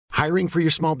Hiring for your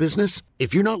small business?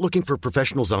 If you're not looking for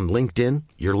professionals on LinkedIn,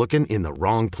 you're looking in the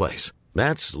wrong place.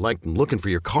 That's like looking for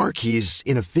your car keys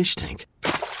in a fish tank.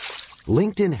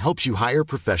 LinkedIn helps you hire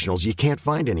professionals you can't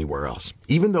find anywhere else,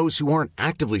 even those who aren't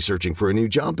actively searching for a new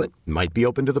job but might be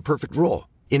open to the perfect role.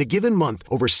 In a given month,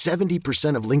 over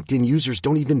 70% of LinkedIn users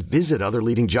don't even visit other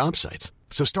leading job sites.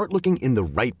 So start looking in the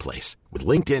right place. With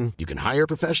LinkedIn, you can hire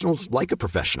professionals like a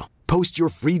professional. Post your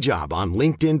free job on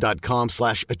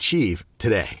linkedin.com/achieve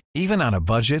today. Even on a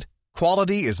budget,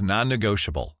 quality is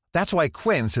non-negotiable. That's why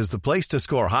Quince is the place to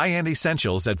score high-end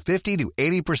essentials at 50 to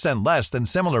 80% less than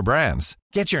similar brands.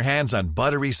 Get your hands on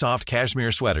buttery soft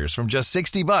cashmere sweaters from just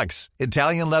 $60,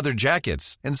 Italian leather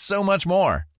jackets, and so much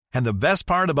more. And the best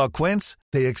part about Quince,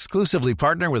 they exclusively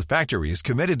partner with factories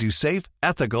committed to safe,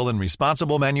 ethical, and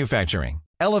responsible manufacturing.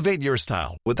 Elevate your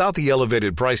style without the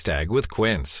elevated price tag with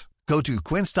Quince. Go to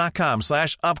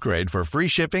quince.com/upgrade for free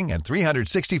shipping and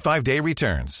 365-day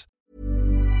returns.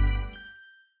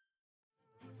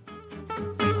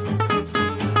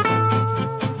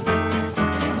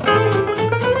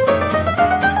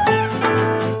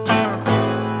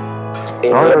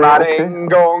 Är man en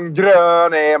gång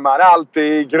grön är man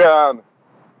alltid grön.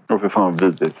 För fan vad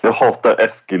vidrigt. Jag hatar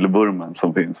Eskilburmen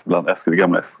som finns bland Eskil,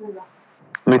 gamla Eskil.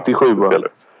 97 bara.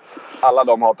 Alla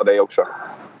de hatar dig också.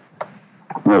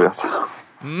 Jag vet.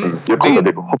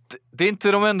 Det är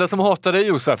inte de enda som hatar dig,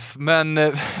 Josef. Men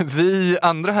vi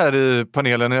andra här i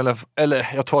panelen, eller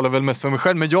jag talar väl mest för mig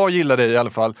själv, men jag gillar dig i alla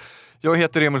fall. Jag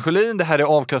heter Emil Sjölin, det här är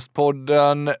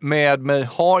Avkastpodden. Med mig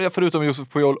har jag förutom Josef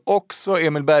Pujol också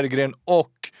Emil Berggren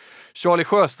och Charlie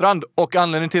Sjöstrand. Och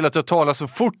anledningen till att jag talar så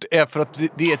fort är för att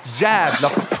det är ett jävla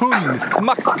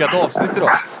fullsmackat avsnitt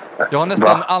idag. Jag har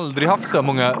nästan aldrig haft så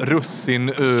många russin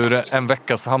ur en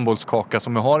veckas handbollskaka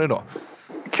som jag har idag.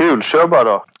 Kul, kör bara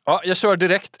då. Ja, jag kör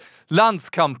direkt.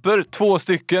 Landskamper, 2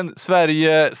 stycken.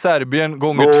 Sverige-Serbien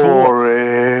gånger 2.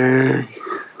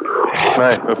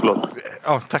 Nej, förlåt.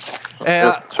 Ja, tack.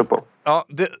 Kör på. Ja,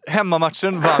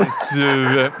 hemmamatchen vanns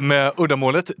ju med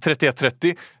uddamålet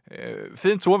 31-30.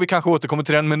 Fint så, vi kanske återkommer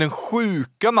till den. Men den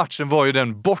sjuka matchen var ju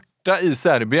den borta i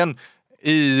Serbien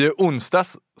i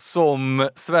onsdags som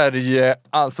Sverige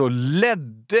alltså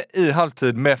ledde i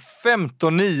halvtid med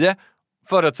 15-9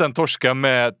 för att sen torska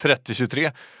med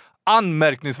 30-23.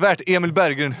 Anmärkningsvärt. Emil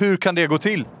Berggren, hur kan det gå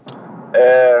till?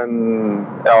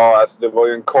 Ja, alltså det var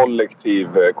ju en kollektiv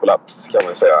kollaps kan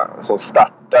man säga. Som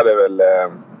startade väl...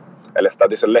 Eller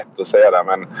det är så lätt att säga det,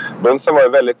 men Bunsen var ju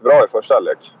väldigt bra i första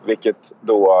halvlek. Vilket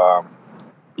då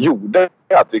gjorde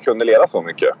att vi kunde leda så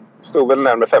mycket. Stod väl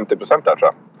närmare 50% där,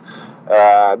 tror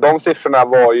jag. De siffrorna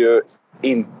var ju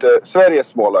inte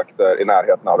Sveriges målvakter i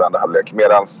närheten av andra halvlek.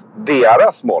 Medan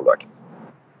deras målvakt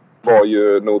var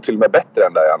ju nog till och med bättre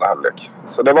än där i andra halvlek.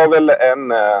 Så det var väl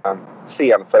en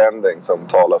scenförändring som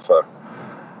talar för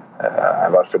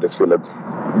varför det skulle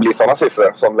bli sådana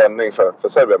siffror som vändning för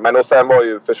Serbien. Men och sen var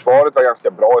ju försvaret var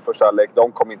ganska bra i första halvlek.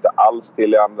 De kom inte alls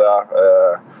till i andra.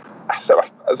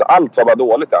 Alltså allt var bara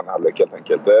dåligt i andra halvlek helt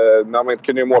enkelt. När man inte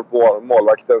kunde ju mål på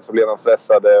målvakten så blev de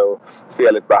stressade och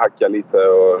spelet bara hacka lite.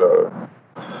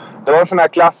 Det var en sån här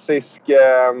klassisk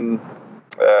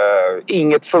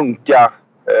inget funka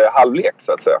halvlek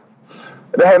så att säga.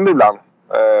 Det händer ibland.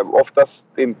 Oftast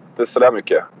inte så där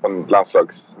mycket på en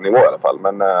landslagsnivå i alla fall.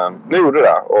 Men nu gjorde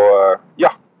det och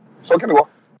ja, så kan det gå.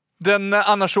 Den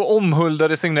annars så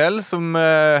omhuldade Signell som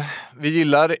vi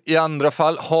gillar i andra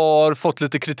fall har fått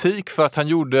lite kritik för att han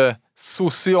gjorde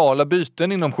sociala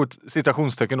byten inom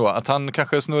citationstecken då. Att han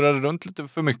kanske snurrade runt lite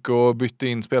för mycket och bytte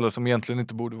in spelare som egentligen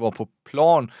inte borde vara på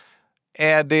plan.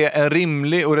 Är det en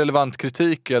rimlig och relevant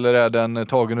kritik eller är den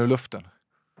tagen ur luften?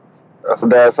 Alltså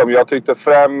det som jag tyckte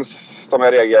främst som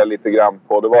jag reagerade lite grann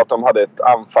på, det var att de hade ett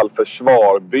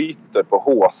anfall-försvarbyte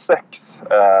på H6.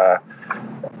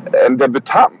 En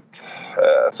debutant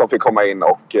som fick komma in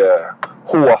och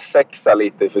H6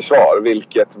 lite i försvar,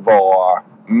 vilket var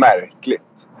märkligt.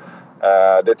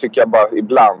 Det tycker jag bara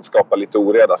ibland skapar lite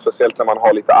oreda, speciellt när man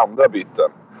har lite andra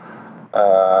byten.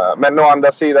 Men å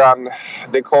andra sidan,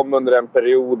 det kom under en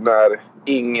period när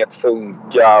inget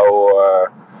funkar och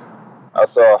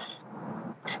alltså...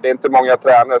 Det är inte många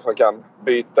tränare som kan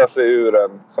byta sig ur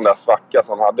en sån där svacka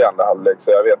som hade i andra halvlek.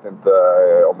 Så jag vet inte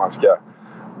om man ska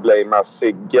blamea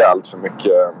Sigge allt för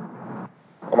mycket.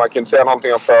 Och man kan inte säga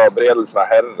någonting om förberedelserna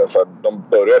heller. För de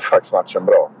började faktiskt matchen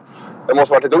bra. Det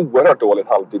måste ha varit ett oerhört dåligt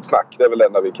halvtidssnack. Det är väl det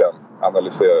enda vi kan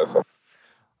analysera det som.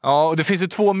 Ja, och det finns ju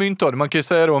 2 mynt då. Man kan ju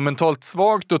säga då mentalt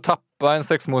svagt och tappa en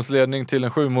 6-målsledning till en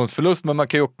 7-målsförlust. Men man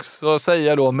kan ju också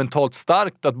säga då mentalt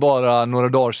starkt att bara några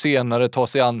dagar senare ta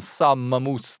sig an samma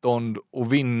motstånd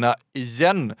och vinna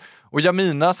igen. Och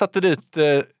Jamina satte dit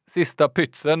sista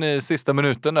pytsen i sista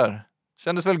minuten där.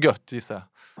 Kändes väl gött, gissar jag.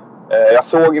 Jag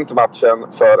såg inte matchen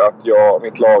för att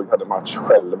mitt lag hade match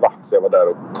själva. Så jag var där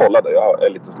och kollade. Jag är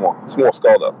lite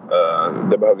småskadad.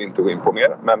 Det behöver vi inte gå in på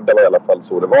mer. Men det var i alla fall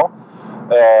så det var.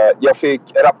 Jag fick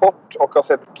rapport och har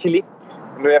sett klipp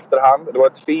nu i efterhand. Det var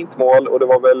ett fint mål och det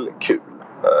var väl kul,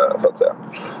 så att säga.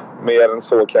 Mer än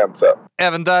så kan jag inte säga.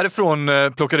 Även därifrån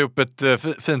plockade jag upp ett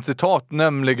fint citat.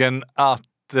 Nämligen att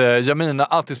Jamina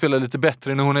alltid spelar lite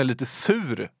bättre när hon är lite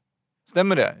sur.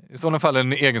 Stämmer det? I sådana fall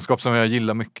en egenskap som jag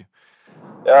gillar mycket.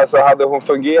 Ja, så hade hon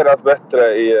fungerat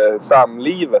bättre i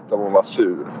samlivet om hon var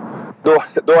sur.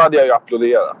 Då hade jag ju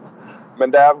applåderat.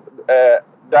 Men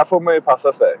där får man ju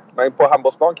passa sig. Men på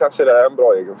handbollsplan kanske det är en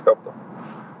bra egenskap då.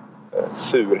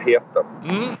 Surheten.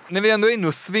 När vi ändå är inne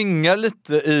och svingar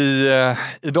lite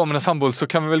i damernas handboll så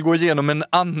kan vi väl gå igenom en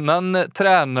annan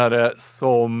tränare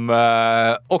som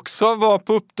också var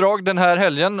på uppdrag den här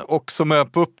helgen och som är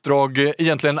på uppdrag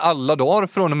egentligen alla dagar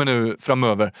från och med nu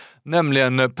framöver.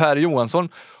 Nämligen Per Johansson.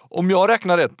 Om jag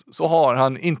räknar rätt så har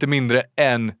han inte mindre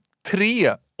än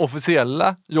 3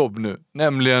 officiella jobb nu.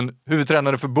 Nämligen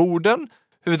huvudtränare för Boden,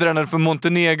 huvudtränare för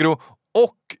Montenegro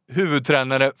och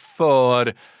huvudtränare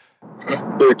för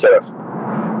Bukarest.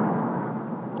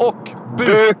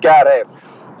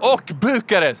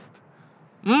 Bukarest.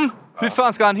 Hur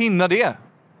fan ska han hinna det?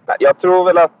 Jag tror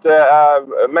väl att det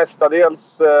är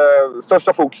mestadels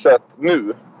största fokuset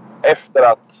nu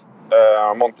efter att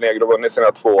Montenegro vunnit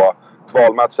sina 2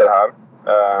 kvalmatcher här.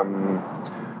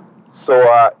 Så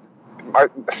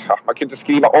man kan inte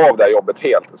skriva av det här jobbet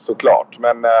helt, såklart.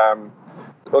 Men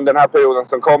under den här perioden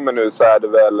som kommer nu så är det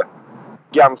väl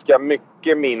ganska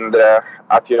mycket mindre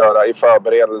att göra i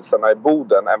förberedelserna i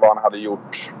Boden än vad han hade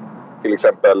gjort till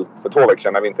exempel för 2 veckor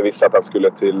sedan när vi inte visste att han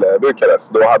skulle till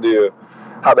Bukarest. Då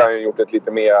hade han ju gjort ett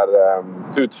lite mer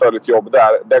utförligt jobb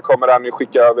där. Där kommer han ju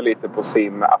skicka över lite på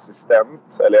sin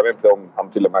assistent. Eller jag vet inte om han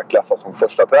till och med klassas som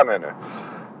första tränare nu.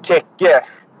 Keke.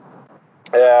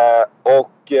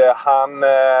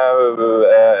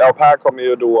 Per kommer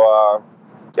ju då...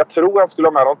 Jag tror han skulle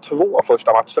ha med de 2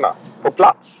 första matcherna på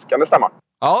plats. Kan det stämma?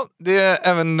 Ja, det är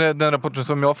även den rapporten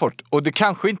som jag har fått. Och det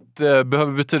kanske inte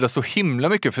behöver betyda så himla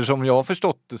mycket. För som jag har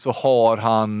förstått det så har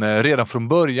han redan från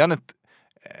början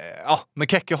men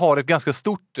Keke har ett ganska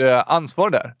stort ansvar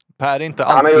där. Per är inte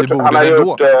alltid i Boden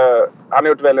ändå. Han har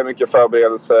gjort väldigt mycket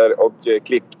förberedelser och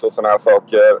klippt och såna här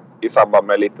saker i samband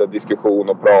med lite diskussion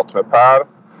och prat med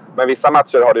Per. Men vissa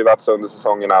matcher har det ju varit så under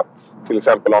säsongen att till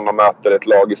exempel om de möter ett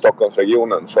lag i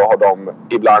Stockholmsregionen så har de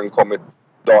ibland kommit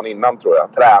dagen innan, tror jag,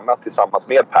 tränat tillsammans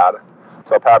med Per.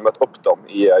 Så har Per mött upp dem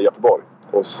i Göteborg.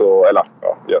 Och så,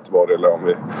 Göteborg eller om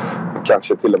vi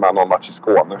kanske till och med någon match i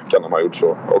Skåne kan de ha gjort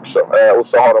så också. Och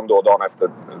så har de då dagen efter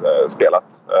spelat.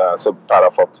 Så Per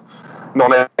har fått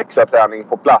någon extra träning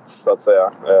på plats så att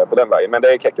säga på den vägen. Men det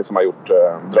är Keke som har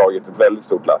dragit ett väldigt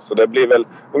stort lass. Så det blir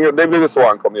väl så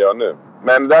han kommer göra nu.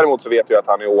 Men däremot så vet jag att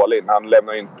han är all in. Han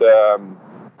lämnar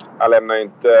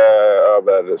inte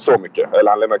över så mycket. Eller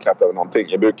han lämnar knappt över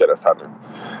någonting i Bukarest här nu.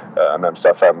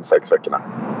 Närmsta 5-6 veckorna.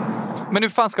 Men hur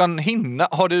fan ska han hinna?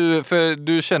 För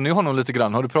du känner ju honom lite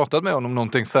grann. Har du pratat med honom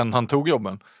någonting sen han tog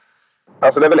jobben?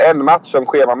 Alltså det är väl en match som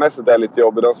schemamässigt är lite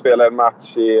jobbig. De spelar en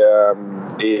match i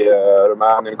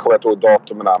Rumänien. Kommer jag inte ihåg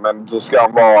datumen. Men då ska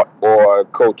han vara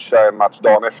och coacha en match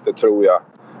dagen efter, tror jag.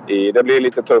 Det blir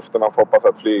lite tufft när man får hoppas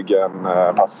att flygen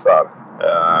passar.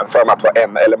 För att vara 1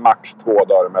 eller max 2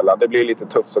 dagar emellan. Det blir lite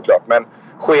tufft såklart. Men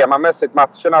schemamässigt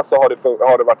matcherna så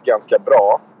har det varit ganska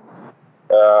bra.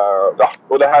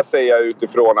 Och det här säger jag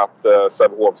utifrån att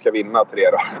Sävehof ska vinna 3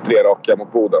 raka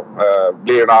mot Boden.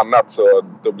 Blir det något annat så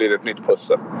då blir det ett nytt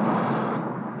pussel.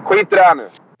 Skit i det här nu.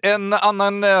 En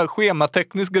annan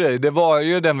schemateknisk grej, det var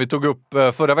ju den vi tog upp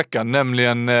förra veckan,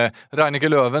 nämligen Reineke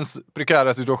Lövens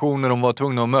prekära situation när de var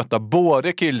tvungna att möta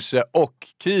både Kielce och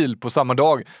Kiel på samma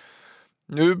dag.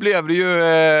 Nu blev det ju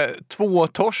 2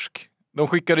 torsk. De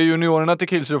skickade juniorerna till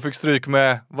Kielce och fick stryk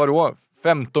med,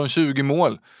 15-20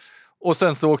 mål. Och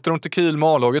sen så åkte de till Kiel med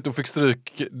A-laget och fick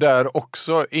stryk där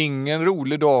också. Ingen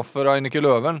rolig dag för Reineke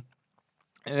Löven.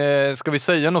 Ska vi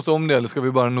säga något om det eller ska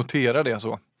vi bara notera det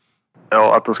så?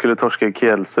 Ja, att de skulle torska i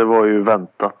Kielce var ju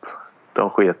väntat. De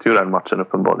sket ju den matchen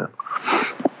uppenbarligen.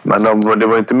 Men det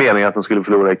var inte meningen att de skulle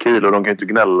förlora i Kiel och de kan ju inte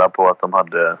gnälla på att de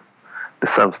hade det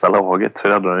sämsta laget, för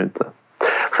det hade de inte.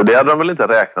 Så det hade de väl inte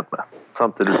räknat med.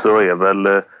 Samtidigt så är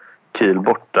väl Kiel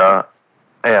borta,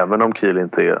 även om Kiel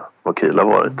inte är vad Kiel har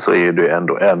varit, så är det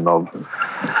ändå en av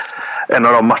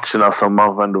de matcherna som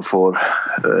man ändå får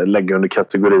lägga under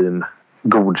kategorin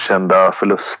godkända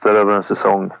förluster över en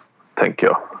säsong, tänker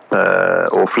jag.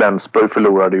 Och Flensburg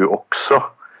förlorade ju också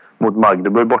mot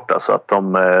Magdeburg borta, så att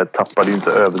de tappade ju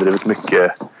inte överdrivet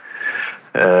mycket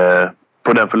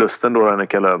på den förlusten då,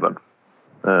 Rannika Löven.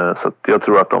 Så att jag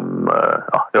tror att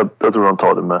jag tror de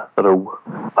tar det med ro.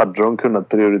 Hade de kunnat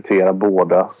prioritera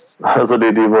båda, alltså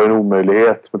det var en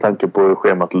omöjlighet med tanke på hur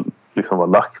schemat liksom var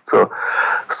lagt,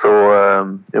 så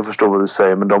jag förstår vad du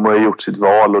säger, men de har ju gjort sitt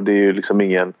val och det är ju liksom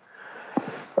ingen,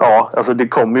 alltså det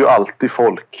kommer ju alltid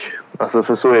folk, alltså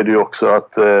för så är det ju också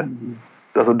att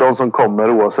alltså de som kommer,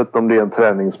 oavsett om det är en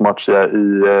träningsmatch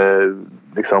i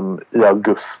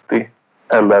augusti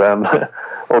eller en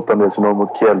 8-0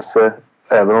 mot Kielce,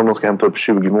 även om de ska hämta upp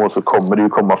 20 mål, så kommer det ju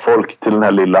komma folk till den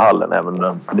här lilla hallen även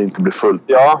om det inte blir fullt.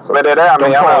 Ja, så men det är det jag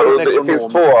menar. Det finns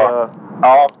två.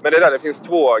 Ja, men det finns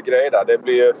två grejer där. Det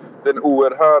blir ju den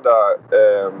oerhörda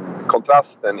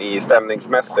kontrasten i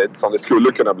stämningsmässigt som det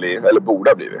skulle kunna bli, eller borde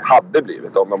ha blivit, hade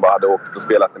blivit om de bara hade åkt och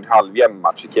spelat en halvjämn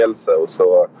match i Kielce och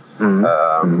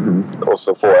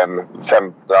så få en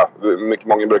femta.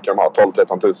 Många brukar de ha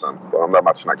 12-13 tusen på de där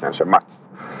matcherna kanske max.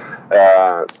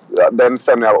 Den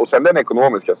stämningen, och sen den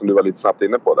ekonomiska som du var lite snabbt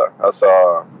inne på där. Alltså,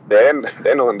 det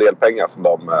är nog en del pengar som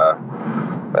de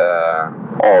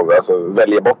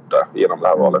väljer bort genom det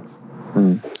här valet.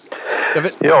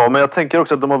 Ja, men jag tänker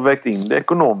också att de har vägt in det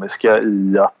ekonomiska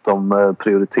i att de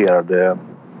prioriterade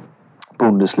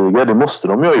Bundesliga. Det måste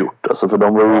de ju ha gjort. Alltså, för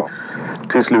de var ju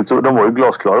till slut, de var ju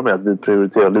glasklara med att vi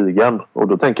prioriterar ligan. Och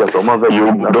då tänker jag att de har vägt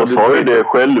in. Alltså, de sa ju det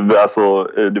själv. Alltså,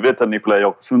 du vet att Nikolaj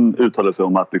Jakobsson uttalade sig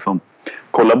om att liksom,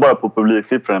 kolla bara på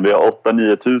publiksiffrorna. Vi har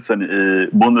 8-9 tusen i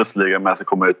Bundesliga, men så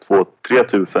kommer det 2-3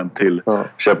 tusen till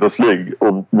Champions League.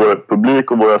 Och vår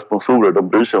publik och våra sponsorer, de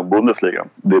bryr sig om Bundesliga.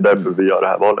 Det är därför vi gör det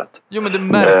här valet. Jo, men det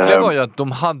märkliga var ju att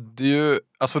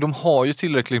de har ju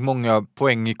tillräckligt många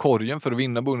poäng i korgen för att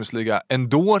vinna Bundesliga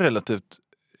ändå relativt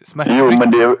smärtfritt.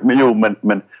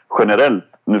 Men generellt,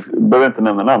 nu behöver jag inte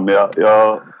nämna namn, men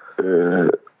jag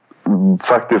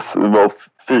faktiskt var och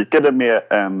fikade med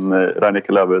en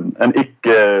Rannika Löven, en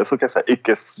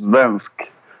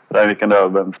icke-svensk Rannika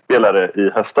Löven-spelare i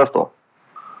höstas då.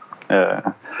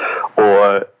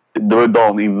 Och det var ju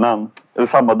dagen innan, eller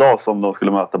samma dag som de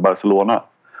skulle möta Barcelona.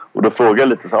 Och då frågade jag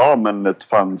lite så men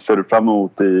fan, ser du fram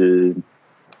emot i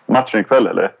matchen ikväll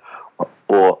eller?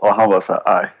 Och han var så här,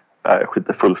 nej, jag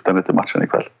skiter fullständigt i matchen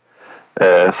ikväll.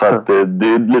 Så att det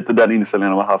är lite den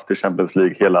inställningen de har haft i Champions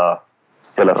League hela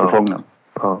säsongen.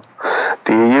 Ja.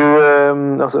 Det är ju,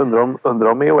 alltså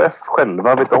undrar om EOF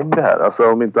själva vet om det här.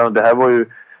 Alltså om inte, det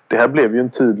här blev ju en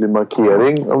tydlig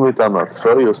markering om inte annat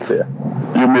för just det.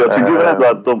 Jo, men jag tycker ändå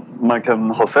att man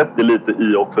kan ha sett det lite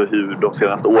i också hur de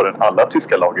senaste åren alla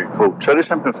tyska lagen coachar i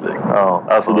Champions League. Ja.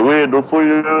 Alltså då får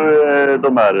ju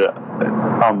de här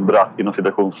andra inom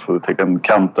citationstecken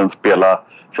kanten spela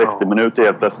 60 minuter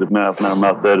helt plötsligt, med att när de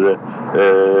möter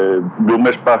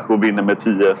Gummersbach och vinner med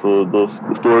 10, så då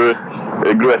står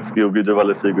Gruetzky och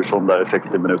Gudjevale Sigurdsson där i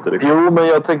 60 minuter. Liksom. Jo, men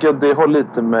jag tänker att det har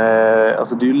lite med,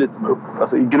 alltså det är ju lite med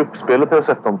alltså i gruppspelet har jag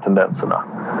sett de tendenserna.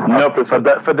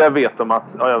 För där vet de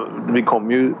att vi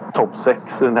kommer ju topp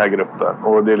 6 i den här gruppen,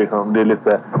 och det är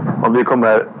lite, om vi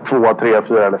kommer 2, 3,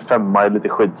 4 eller 5 är lite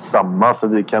skitsamma, för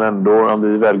vi kan ändå, om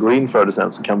vi väl går in för det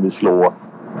sen, så kan vi slå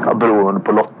beroende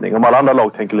på lottning. Om alla andra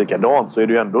lag tänker likadant, så är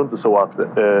det ju ändå inte så att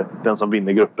den som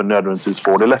vinner gruppen nödvändigtvis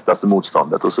får det lättaste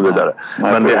motståndet och så vidare.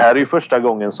 Men det här är ju första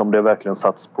gången som det verkligen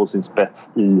satts på sin spets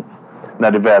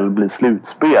när det väl blir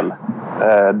slutspel.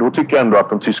 Då tycker jag ändå att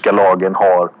de tyska lagen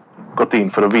har gått in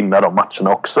för att vinna de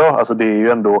matcherna också. Alltså det är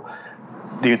ju ändå,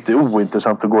 det är ju inte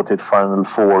ointressant att gå till ett Final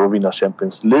Four och vinna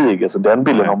Champions League. Alltså den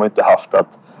bilden har man inte haft,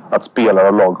 att spelare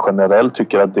och lag generellt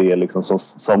tycker att det är liksom som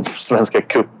Svenska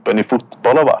cupen i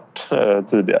fotboll har varit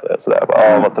tidigare. Sådär.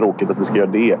 Vad tråkigt att vi ska göra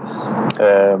det.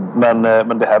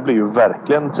 Men det här blir ju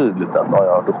verkligen tydligt att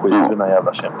då skiter vi i den här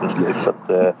jävla Champions League. Så att,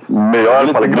 men jag är i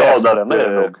alla fall glad att...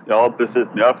 Ja, precis. Men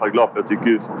jag är i alla fall glad, för jag tycker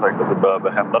ju som sagt att det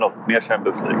behöver hända något mer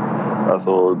Champions League.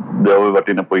 Alltså, det har vi varit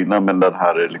inne på innan, men den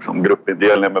här liksom,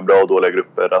 gruppindelningen med bra och dåliga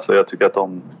grupper. Alltså, jag tycker att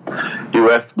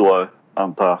UF då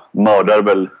mördar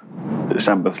väl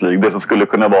Champions League. Det som skulle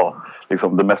kunna vara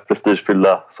liksom det mest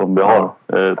prestigefyllda som vi har,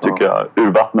 tycker jag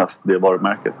urvattnas det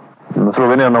varumärket. Men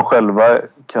frågan är om de själva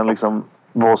kan liksom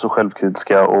vara så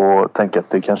självkritiska och tänka att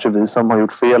det är kanske vi som har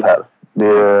gjort fel här.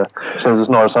 Det känns ju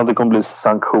snarare som att det kommer bli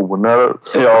sanktioner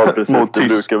mot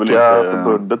tyska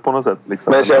förbundet på något sätt.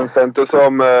 Liksom. Men känns det inte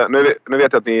som... Nu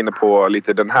vet jag att ni är inne på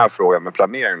lite den här frågan med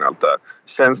planeringen och allt det.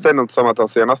 Känns det något som att de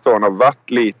senaste åren har varit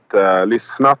lite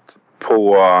lyssnat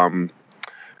på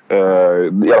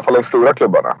i alla fall de stora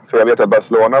klubbarna. För jag vet att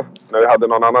Barcelona, när vi hade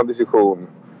någon annan diskussion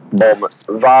om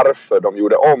varför de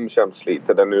gjorde om Champions League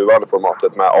till det nuvarande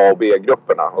formatet med A- och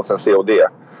B-grupperna och sen C och D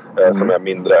som är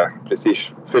mindre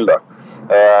prestigefyllda.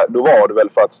 Då var det väl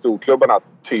för att storklubbarna,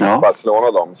 typ Barcelona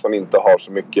och de, som inte har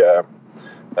så mycket...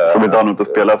 som inte har något att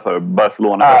spela för.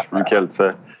 Barcelona,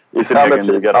 Kielce i sin egen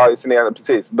liga. Ja, i sin egen,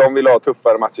 precis. De vill ha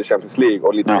tuffare matcher i Champions League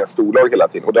och lite mer storlag hela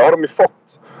tiden. Och det har de ju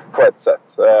fått på ett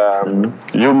sätt.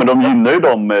 Jo, men de gynnar ju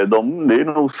dem. Det är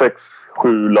nog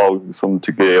 6-7 lag som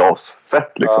tycker det är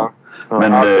asfett liksom.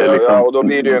 Men, liksom... och då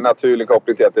blir det ju en naturlig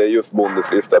koppling till att det är just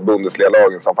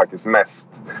Bundesliga-lagen som faktiskt mest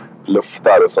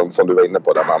luftar och som du var inne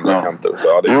på den andra kanten.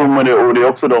 Så, Jo, men det är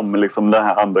också de, liksom, den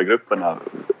här andra gruppen här.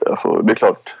 Alltså, det är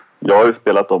klart. Jag har ju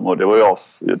spelat dem och det var jag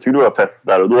tyckte det var fett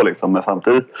där och då liksom. Men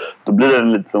samtidigt då blir det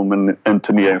lite som en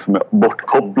turnering som är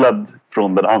bortkopplad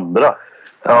från den andra.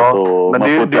 Ja, alltså, men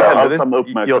det är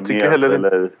heller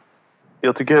inte...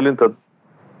 Jag tycker heller inte att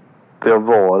det har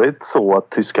varit så att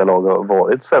tyska lag har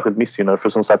varit särskilt missgynnade. För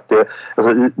som sagt,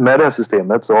 med det här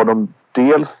systemet så har de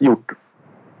dels gjort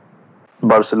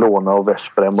Barcelona och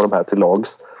Veszprem och de här till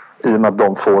lags i och med att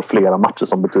de får flera matcher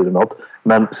som betyder något.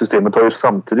 Men systemet har ju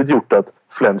samtidigt gjort att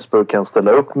Flensburg kan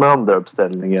ställa upp med andra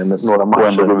uppställningen några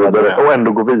matcher och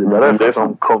ändå gå vidare.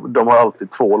 För de har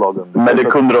alltid 2 lag under. Men det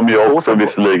kunde de ju också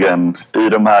visserligen i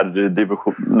de här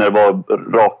divisionerna när det var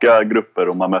raka grupper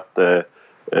och man mötte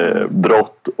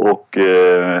Brott och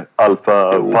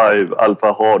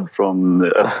Alfa Hard från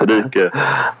Österrike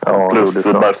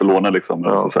plus Barcelona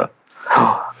liksom. Så.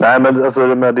 Nej, men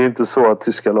alltså, det är inte så att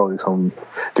tyska lag liksom,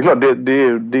 det är klart det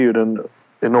är ju den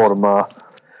enorma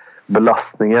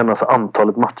belastningen, alltså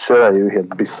antalet matcher är ju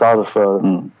helt bizarr för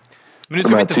men nu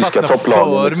ska vi inte fastna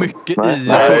för liksom. mycket i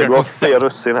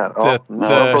konceptet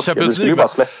Champions League. Bara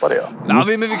släppa det.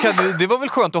 Nej, men det var väl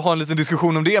skönt att ha en liten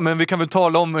diskussion om det, men vi kan väl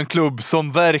tala om en klubb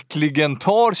som verkligen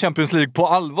tar Champions League på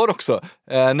allvar också.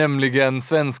 Nämligen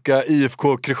svenska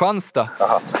IFK Kristianstad.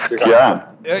 Skjern.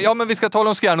 Ja, men vi ska tala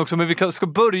om Skjern också, men vi ska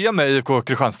börja med IFK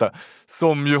Kristianstad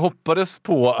som ju hoppades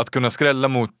på att kunna skrälla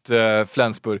mot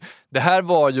Flensburg. Det här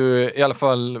var ju i alla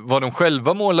fall vad de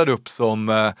själva målade upp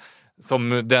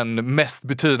som den mest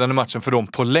betydande matchen för dem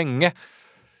på länge.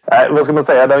 Vad ska man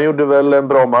säga? De gjorde väl en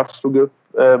bra match, stod upp.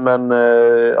 Men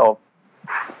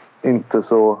inte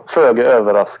så föga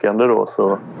överraskande då.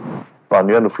 Så vann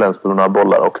ju ändå Flensburg några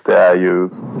bollar. Och det är ju...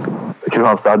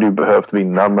 Kristianstad hade ju behövt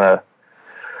vinna med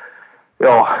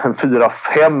en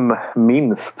 4-5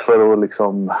 minst för att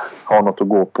liksom ha något att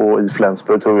gå på i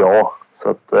Flensburg, tror jag. Så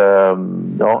att,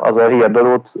 alltså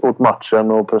heder åt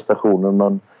matchen och prestationen,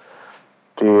 men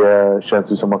det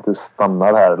känns ju som att det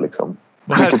stannar här liksom.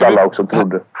 Vilket alla också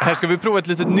trodde. Här ska vi prova ett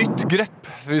litet nytt grepp.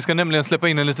 Vi ska nämligen släppa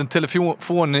in en liten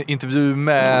telefonintervju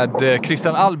med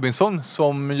Christian Albinsson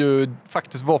som ju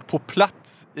faktiskt var på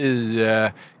plats i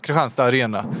Kristianstad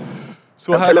Arena.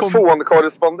 Så en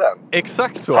telefonkorrespondent.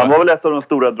 Exakt så. Han var väl ett av de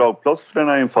stora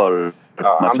dragplåstren inför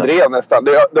han drev nästan.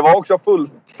 Det var också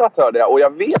fullsatt, hörde jag. Och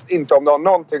jag vet inte om det har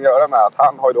någonting att göra med att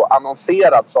han har ju då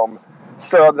annonserat som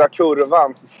Södra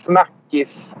Kurvans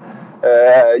snackis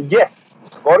gäst.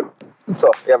 Var det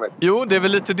så, Emil? Jo, det är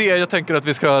väl lite det jag tänker att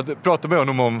vi ska prata med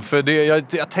honom om. För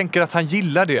jag tänker att han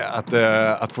gillar det.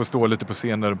 Att få stå lite på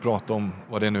scenen och prata om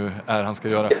vad det nu är han ska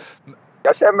göra.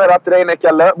 Jag känner att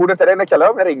borde inte Reineke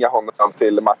Lööf ringa honom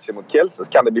till matchen mot Kielce?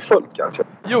 Kan det bli fullt kanske?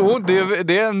 Jo,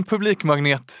 det är en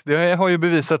publikmagnet. Det har ju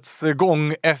bevisats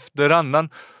gång efter annan.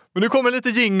 Men nu kommer lite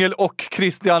jingle och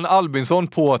Christian Albinsson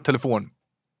på telefon.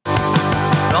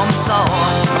 De sa,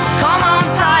 come on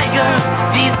Tiger,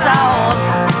 visa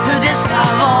oss hur det ska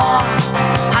vara.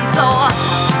 Han sa,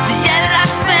 det gäller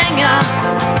att svänga,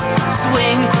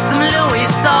 swing som Louis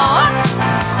sa.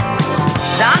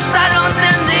 Dansa runt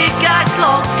en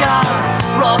dykarklocka,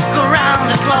 rock around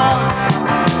the clock.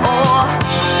 Och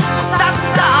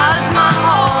satsa allt man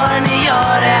har, ni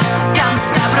gör det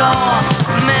ganska bra.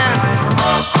 Men,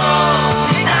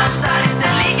 ni dansar inte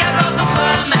lika bra som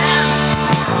sjömän.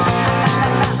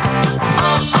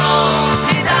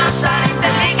 Ni dansar inte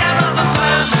lika bra som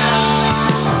sjömän.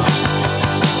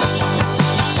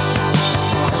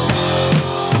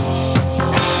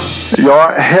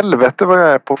 Ja, helvete vad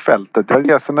jag är på fältet. Jag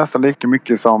reser nästan lika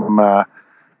mycket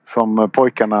som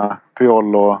pojkarna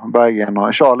Piol och Bergen.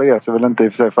 Och Charlie reser väl inte i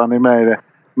och för sig, för han är med i det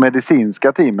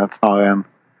medicinska teamet snarare än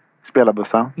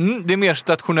spelarbussen. Det är mer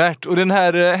stationärt. Och den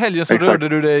här helgen så rörde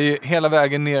du dig hela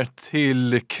vägen ner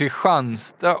till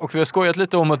Kristianstad. Och vi har skojat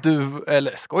lite om att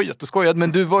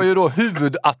men du var ju då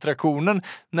huvudattraktionen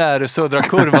när Södra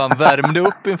Kurvan värmde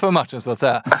upp inför matchen, så att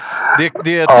säga.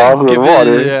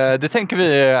 Det tänker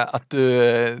vi att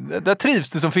där trivs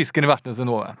du som fisken i vattnet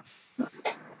ändå, va?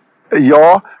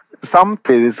 Ja,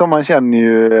 samtidigt som man känner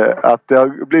ju att det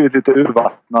har blivit lite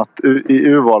urvattnat i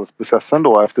urvalsprocessen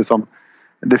då, eftersom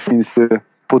det finns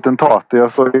potentater.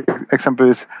 Jag såg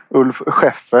exempelvis Ulf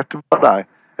Schäffert var där.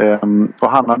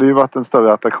 Och han hade ju varit en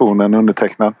större attraktion än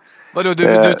undertecknad. Vadå, du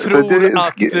tror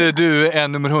att du är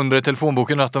nummer 100 i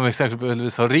telefonboken och att de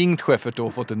exempelvis har ringt Schäffert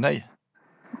och fått ett nej?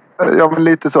 Ja, men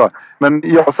lite så. Men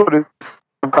jag såg det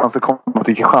som chans att komma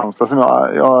till Kristianstad som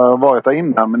jag har varit där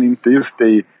innan, men inte just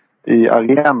i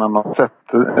arenan och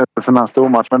sett en sån här stor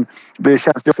match. Men det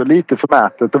känns ju också lite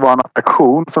förmätet. Det var en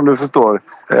attraktion som du förstår.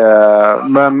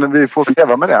 Men vi får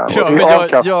leva med det. Ja, och i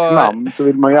avkastnamn så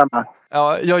vill man gärna...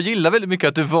 Ja, jag gillar väldigt mycket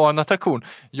att du var en attraktion.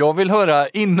 Jag vill höra,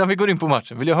 innan vi går in på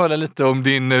matchen, vill jag höra lite om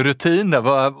din rutin där.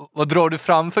 Vad drar du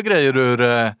fram för grejer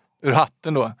ur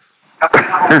hatten då?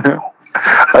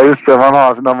 Ja, just det. Man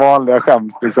har sina vanliga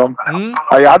skämt liksom.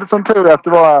 Ja, jag hade som tur att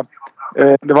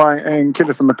det var en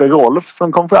kille som heter Rolf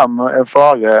som kom fram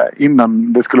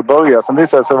innan det skulle börja. Som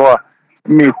visade sig vara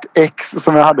mitt ex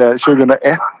som jag hade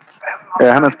 2001.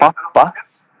 Hennes pappa.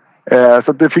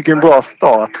 Så det fick en bra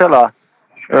start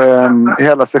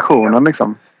hela sessionen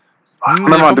liksom.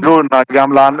 Men man drog några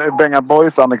gamla Benga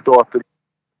Boys anekdoter.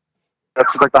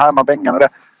 Jag försökte härma Bengan och det.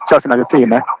 Kör sina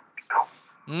rutiner.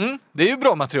 Det är ju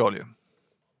bra material ju.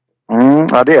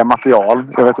 Ja, det är material.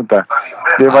 Jag vet inte.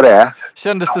 Det var det.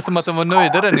 Kändes det som att de var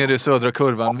nöjda där nere i södra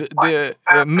kurvan?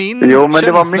 Min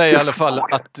känsla är i alla fall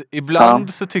att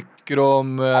ibland så tycker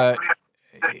de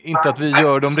inte att vi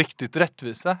gör dem riktigt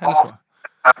rättvisa, eller så.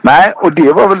 Nej, och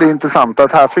det var väl intressant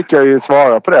att här fick jag ju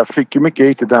svara på det. Jag fick ju mycket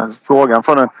riktigt den frågan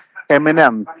från en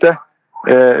eminente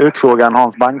utfrågaren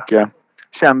Hans Banke.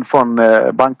 Känd från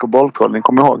Bank och bolltrollning,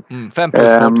 kommer ihåg.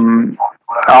 5+.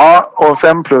 Ja, och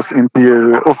 5+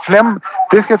 intervju. Och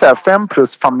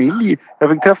 5+ familj. Jag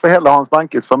fick träffa hela Hans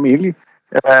Bankes familj.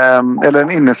 Eller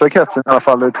den innersta kretsen i alla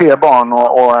fall. 3 barn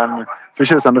och en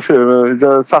förtjusande fru.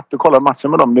 Jag satt och kollade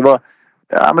matchen med dem. Det var...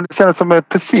 Ja, men det kändes som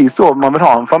precis så man vill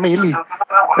ha en familj.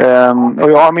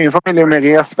 Och jag har min familj med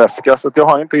resväska så att jag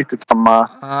har inte riktigt samma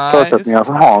förutsättningar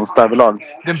som Hans därvidlag.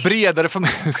 Den bredare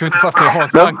familjen, ska vi inte fastna i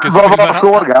Hans Banke. Vad var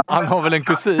frågan? Han har väl en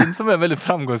kusin som är väldigt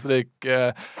framgångsrik.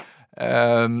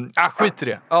 Skit i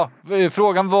det. Ja,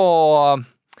 frågan var...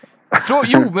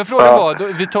 Frågan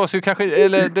var, vi tar sig kanske,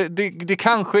 eller det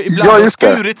kanske ibland har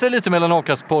skurit sig lite mellan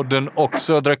Avkastpodden och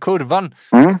södra kurvan.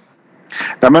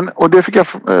 Ja, men, och det fick jag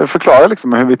förklara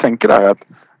liksom hur vi tänker där. Att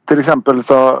till exempel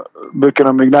så brukar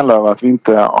de gnälla över att vi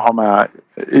inte har med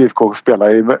IFK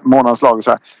spelare i månadens lag och så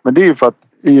här. Men det är ju för att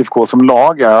IFK som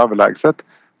lag är överlägset.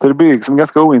 Så det blir liksom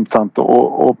ganska ointressant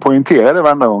att poängtera det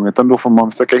varenda gång. Utan då får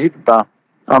man försöka hitta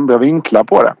andra vinklar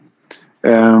på det.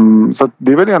 Så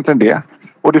det är väl egentligen det.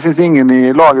 Och det finns ingen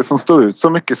i laget som står ut så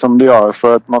mycket som det gör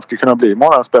för att man ska kunna bli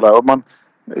månadens spelare. Och man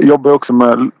jobbar också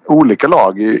med olika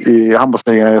lag i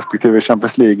handbollsligan respektive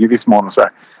Champions League i viss mån och så där.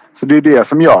 Så det är det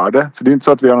som gör det. Så det är inte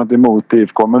så att vi har något emot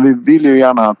IFK. Men vi vill ju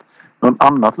gärna att någon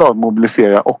annat lag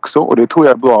mobiliserar också. Och det tror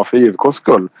jag är bra för IFKs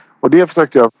skull. Och det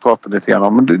försökte jag prata lite grann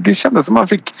om. Men det kändes som man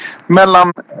fick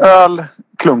mellan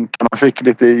ölklunkarna fick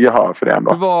lite gehör för det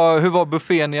ändå. Hur var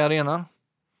buffén i arenan?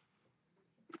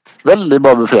 Väldigt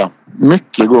bra buffé.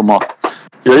 Mycket god mat.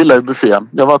 Jag gillar ju buffé.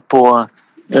 Jag har varit på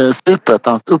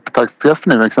Superettans upptaktsträff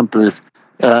nu exempelvis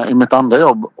i mitt andra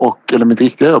jobb eller mitt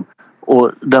riktiga jobb.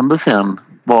 Och den buffén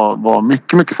var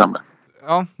mycket, mycket sämre.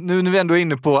 Ja, nu när vi ändå är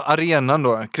inne på arenan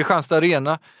då. Kristianstad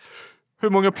arena. Hur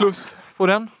många plus på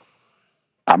den?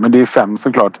 Ja, men det är 5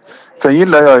 såklart. Sen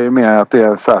gillar jag ju mer att det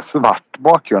är så här svart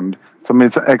bakgrund. Som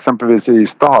exempelvis i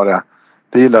Ystad har det.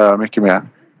 Det gillar jag mycket mer.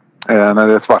 När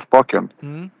det är svart bakgrund.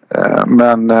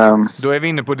 Men... Då är vi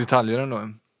inne på detaljer ändå.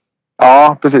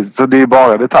 Ja, precis. Så det är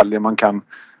bara detaljer man kan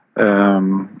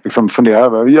liksom fundera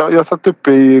över. Jag satt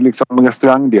uppe i liksom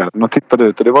restaurangdelen och tittade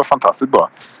ut och det var fantastiskt bra.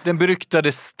 Den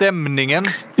beryktade stämningen.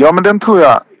 Ja, men den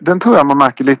tror jag man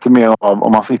märker lite mer av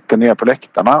om man sitter ner på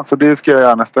läktarna. Så det ska jag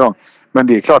göra nästa gång. Men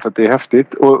det är klart att det är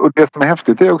häftigt. Och det som är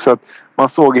häftigt är också att man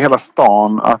såg i hela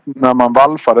stan att när man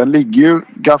valfar, den ligger ju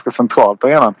ganska centralt på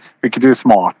arenan. Vilket är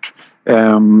smart.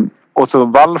 Och så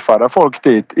valfade folk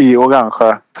dit i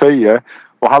orangea tröjor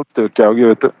och halsdukar och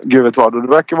gud vet vad. Och det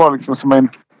verkar vara liksom som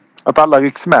att alla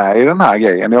rycks med i den här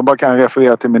grejen. Jag bara kan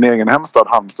referera till min egen hemstad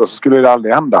Halmstad så skulle det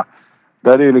aldrig hända.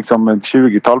 Där är det liksom ett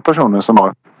 20-tal personer som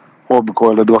har HBK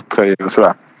eller drottröjor och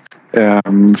sådär.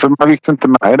 För man rycks inte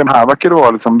med i de här. Verkar det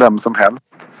vara liksom vem som helst.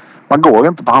 Man går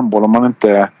inte på handboll om man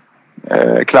inte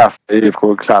klär sig i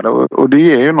IFK-kläder. Och det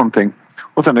ger ju någonting.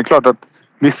 Och sen är det klart att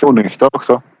vissa onykter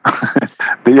också.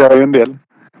 Det gör ju en del.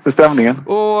 för stämningen.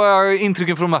 Och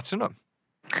intrycken från matchen då?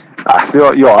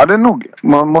 Alltså jag hade nog,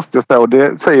 man måste jag säga, och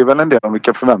det säger väl en del om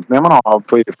vilka förväntningar man har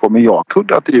på IFK. Men jag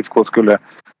trodde att IFK skulle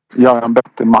göra en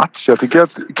bättre match. Jag tycker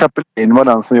att Kapelin var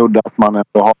den som gjorde att man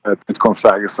ändå har ett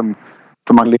utgångsläge som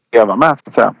man lever med, så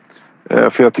att säga.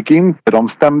 För jag tycker inte de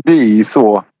stämde i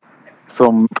så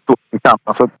som kan.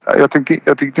 Alltså,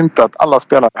 jag tyckte inte att alla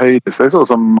spelare höjde sig så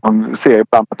som man ser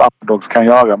ibland att underdogs kan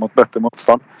göra mot bättre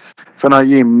motstånd. För när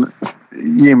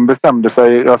Jim bestämde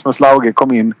sig, Rasmus Lauge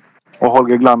kom in och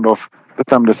Holger Glandorf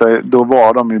bestämde sig, då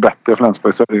var de ju bättre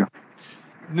Flensburg. Så är det ju.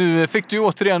 Nu fick du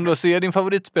återigen då se din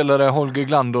favoritspelare Holger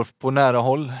Glandorf på nära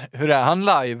håll. Hur är han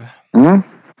live?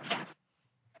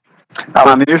 Ja,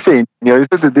 han är ju fin. Jag har ju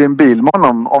suttit i en bil med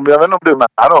honom. Jag vet inte om du är med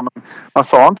här då, men han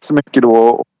sa inte så mycket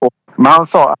då. Men han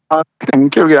sa, han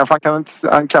tänker ju,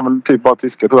 han kan väl typ bara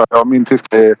tyska, tror jag. Min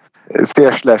tyska är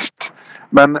sehr-schlecht.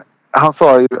 Men han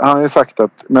har ju sagt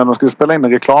att när de skulle spela in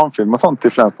en reklamfilm och sånt i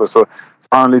Flensburg så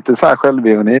har han lite så här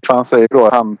självironi. För han säger då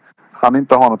att han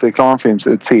inte har något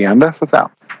reklamfilmsutseende, så att säga.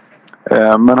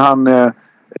 Men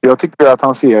jag tycker att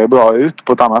han ser bra ut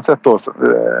på ett annat sätt då.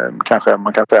 Kanske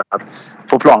man kan säga att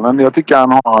på planen. Jag tycker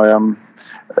han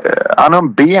har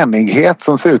en benighet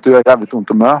som ser ut att göra jävligt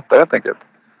ont att möta, helt enkelt.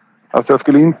 Alltså jag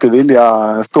skulle inte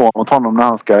vilja stå mot honom när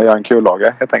han ska göra en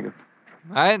kullaga, helt enkelt.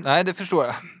 Nej, det förstår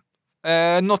jag.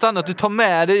 Något annat du tar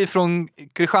med dig från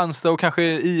Kristianstad och kanske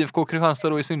IFK Kristianstad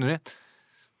då i synnerhet?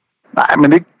 Nej, men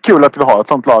det är kul att vi har ett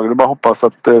sånt lag. Det är bara hoppas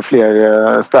att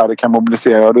fler städer kan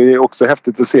mobilisera. Och det är också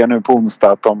häftigt att se nu på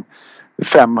onsdag att de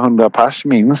 500 pers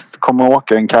minst kommer att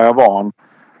åka en karavan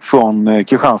från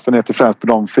Kristianstad ner till Flensburg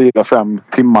de 4-5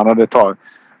 timmarna det tar.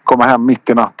 Komma hem mitt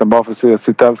i natten bara för att se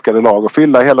sitt älskade lag och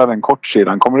fylla hela den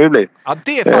kortsidan kommer det bli. Ja,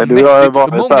 det är fan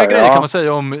mäktigt. Många grejer kan man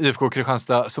säga om IFK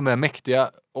Kristianstad som är mäktiga.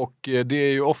 Och det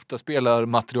är ju ofta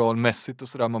spelarmaterialmässigt och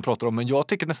sådär man pratar om. Men jag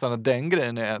tycker nästan att den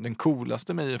grejen är den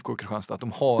coolaste med IFK Kristianstad. Att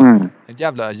de har en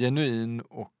jävla genuin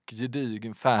och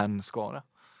gedigen fanskara.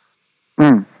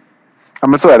 Ja,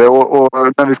 men så är det. Och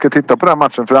när vi ska titta på den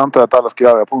matchen, för jag antar att alla ska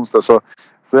göra på onsdag, så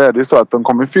är det ju så att de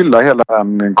kommer fylla hela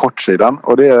den kortsidan.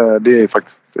 Och det är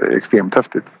faktiskt extremt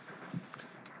häftigt.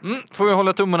 Får vi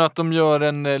hålla tummarna att de gör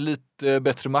en lite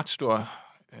bättre match då?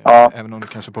 Ja. Även om det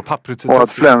kanske på pappret och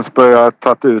att Flensburg har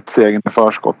tagit ut segern i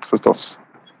förskott förstås.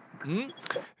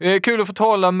 Kul att få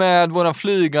tala med våran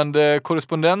flygande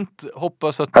korrespondent.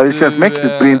 Hoppas att det känns mäktigt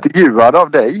att bli intervjuad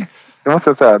av dig. Det måste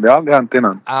jag säga, det har aldrig hänt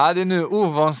innan. Ja, det är nu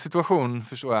ovan situation,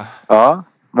 förstår jag. Ja,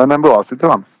 men en bra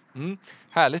situation.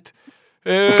 Härligt.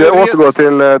 Ska jag återgå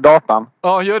till datan?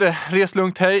 Ja, gör det. Res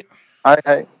lugnt, hej.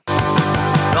 Hej.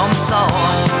 De sa,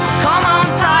 come on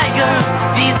Tiger,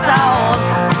 visa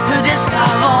oss hur det ska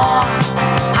vara.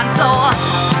 Han sa,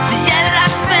 det gäller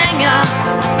att svänga,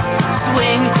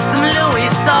 swing som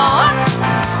Louis sa.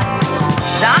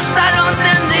 Dansa runt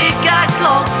en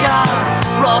dykarklocka,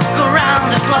 rock around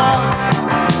the clock.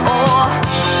 Och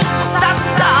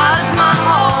satsa allt man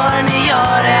har, ni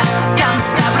gör det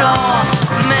ganska bra.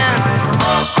 Men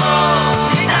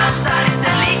ni dansar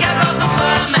inte lika bra som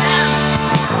sjömän.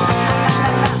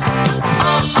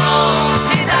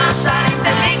 Ni dansar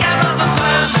inte lika bra som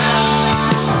sjömän.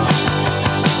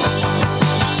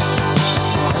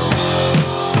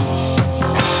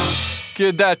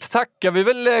 Där tackar vi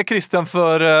väl Christian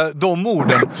för de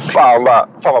orden. Fan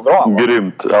vad bra han var.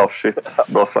 Grymt. Ja, shit.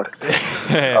 Bra sagt.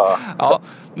 Ja.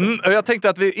 Jag tänkte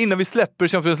att vi innan vi släpper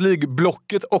Champions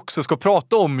League-blocket också ska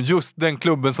prata om just den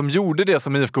klubben som gjorde det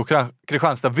som IFK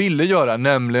Kristianstad ville göra,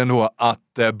 nämligen då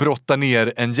att brotta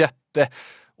ner en jätte.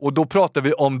 Och då pratar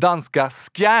vi om danska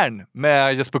Skjern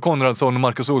med Jesper Konradsson och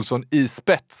Marcus Olsson i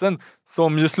spetsen,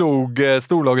 som ju slog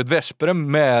storlaget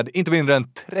Veszprem med inte mindre än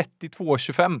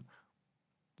 32-25.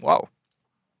 Wow.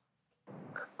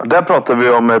 Där pratar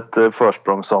vi om ett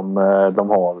försprång som de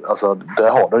har. Alltså,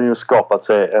 där har de ju skapat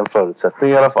sig en förutsättning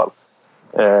i alla fall.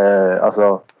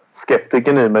 Alltså,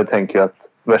 skeptiken i mig tänker ju att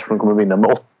Veszprem kommer vinna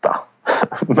med 8.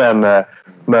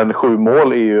 men 7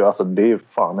 mål är ju, alltså, det är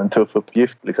fan en tuff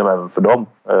uppgift liksom, även för dem.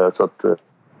 Så att,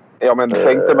 ja, men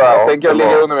tänk att ligga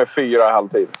under med 4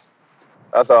 halvtid.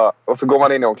 Alltså, och så går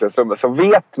man in i omklädningsrummet så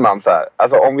vet man så här.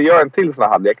 Alltså, om vi gör en till sån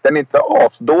här halvlek, den är inte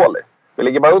asdålig. Vi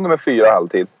ligger bara under med 4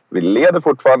 halvtid. Vi leder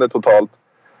fortfarande totalt.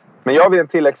 Men gör vi en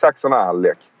till exakt sån här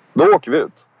halvlek, då åker vi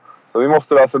ut. Så vi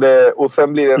måste alltså det, och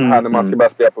sen blir det den här när man ska börja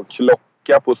spela på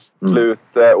klocka på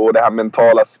slutet och det här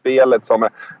mentala spelet som är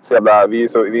så jävla, vi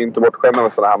är inte bortskämda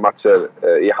med såna här matcher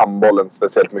i handbollen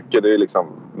speciellt mycket. Det är liksom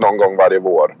någon gång varje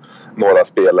vår några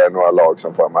spelare, några lag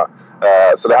som får med.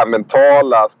 Så det här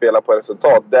mentala, spela på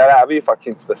resultat, där är vi ju faktiskt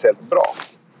inte speciellt bra.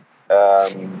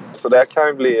 Så det kan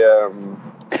ju bli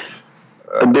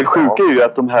Det sjuka är ju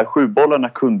att de här 7 bollarna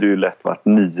kunde ju lätt varit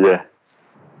 9.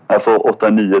 Alltså 8,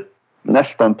 9,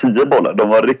 nästan 10 bollar. De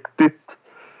var riktigt...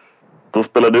 De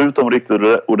spelade ut dem riktigt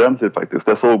ordentligt faktiskt.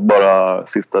 Jag såg bara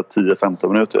sista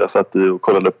 10-15 minuter. Jag satt och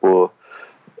kollade på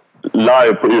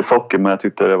live på ishockey, men jag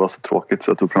tyckte det var så tråkigt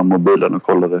så jag tog fram mobilen och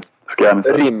kollade.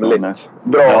 Rimligt.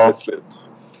 Bra beslut.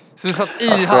 Så du satt i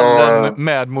hallen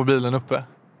med mobilen uppe?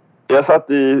 Jag satt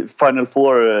i Final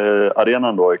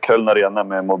Four-arenan då, i Köln Arena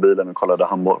med mobilen och kollade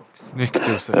handboll. Snyggt,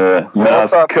 Josef. Medan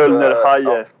Kölner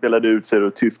Haie spelade ut sig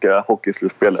det tyska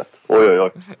hockeyslutspelet.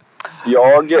 Oj.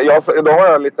 Då har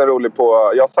jag lite roligt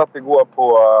på... Jag satt igår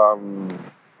på...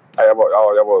 jag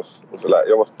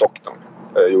var hos doktorn.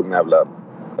 Gjorde en jävla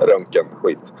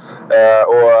röntgenskit.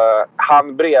 Och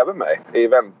han bredvid mig i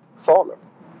väntsalen.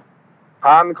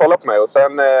 Han kollade på mig och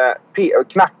sen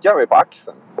knackade mig på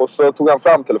axeln. Och så tog han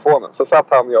fram telefonen. Så satt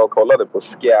han och jag och kollade på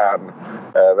Skjern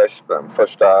Veszprem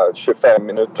första 25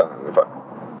 minuterna ungefär.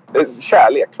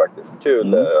 Kärlek faktiskt.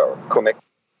 Kul connect.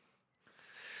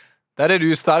 Där är du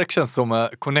ju stark, känns som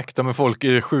att connecta med folk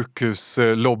i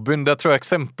sjukhuslobbyn. Där tror jag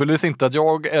exempelvis inte att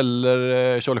jag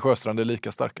eller Charlie Sjöstrand är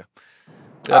lika starka.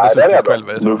 Jag hade suttit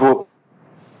själva.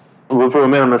 Du får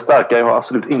med mig starka. Jag har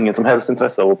absolut inget som helst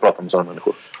intresse av att prata med sådana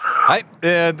människor.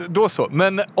 Nej, då så.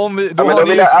 Men om vi... Du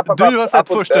har sett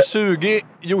första 20.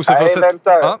 Josef har sett...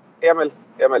 Vänta. Emil,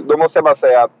 då måste jag bara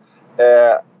säga att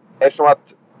eftersom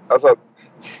att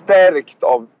stärkt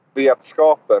av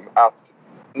vetskapen att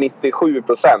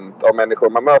 97% av människor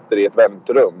man möter i ett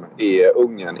väntrum i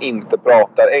Ungern inte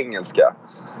pratar engelska,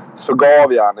 så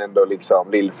gav jag han ändå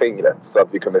liksom lillfingret så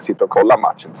att vi kunde sitta och kolla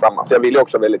matchen tillsammans. Jag ville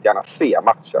också väldigt gärna se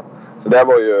matchen. Så det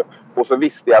var ju... Och så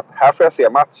visste jag att här får jag se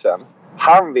matchen.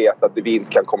 Han vet att vi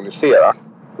inte kan kommunicera.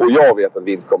 Och jag vet att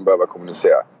vi inte kommer behöva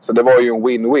kommunicera. Så det var ju en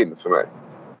win-win för mig.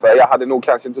 Så jag hade nog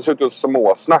kanske inte suttit och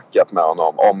småsnackat med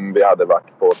honom om vi hade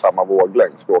varit på samma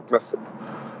våglängd språkmässigt.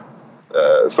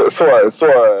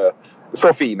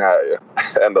 Så fin är jag ju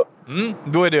ändå.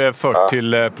 Då är det fört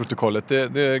till protokollet.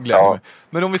 Det gläder mig.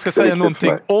 Men om vi ska säga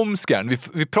någonting om Skjern.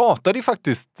 Vi pratade ju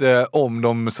faktiskt om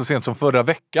dem så sent som förra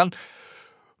veckan.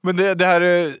 Men det här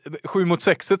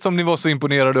 7-6 som ni var så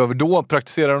imponerade över då,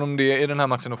 praktiserar de det i den här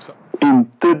matchen också?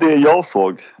 Inte det jag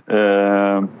såg.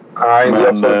 Nej,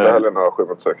 jag såg inte heller några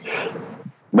 7-6.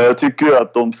 Men jag tycker ju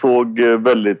att de såg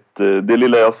väldigt... Det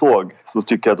lilla jag såg så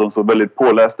tycker jag att de såg väldigt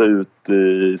pålästa ut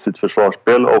i sitt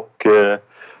försvarsspel och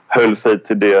höll sig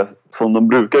till det som de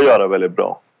brukar göra väldigt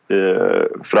bra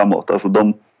framåt. Alltså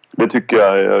det tycker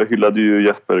jag hyllade ju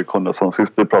Jesper Konradsson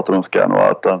sist vi pratade om Skjern,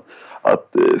 och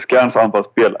att Skjärns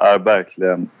anfallsspel är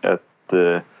verkligen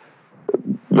ett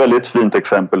väldigt fint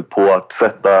exempel på att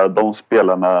sätta de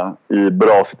spelarna i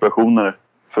bra situationer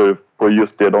på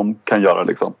just det de kan göra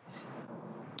liksom.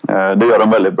 Det gör de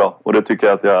väldigt bra, och det tycker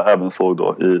jag att jag även såg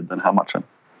då i den här matchen.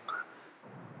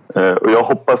 Och jag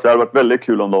hoppas, det hade varit väldigt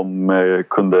kul om de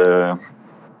kunde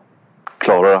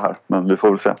klara det här, men vi får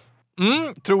väl se.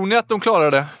 Tror ni att de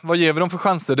klarar det? Vad ger vi dem för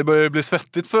chanser? Det börjar bli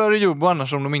svettigt för Jumbo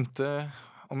annars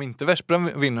om inte Veszprem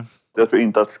vinner. Jag tror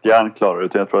inte att Skjern klarar det,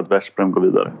 utan jag tror att Veszprem går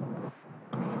vidare.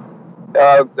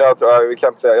 Vi kan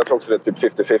inte säga. Jag tror också det är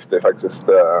typ 50-50 faktiskt.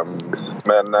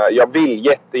 Men jag vill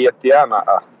jättegärna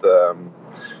att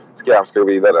Skjern ska gå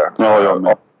vidare.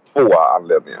 Av 2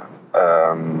 anledningar.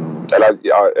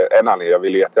 En anledning. Jag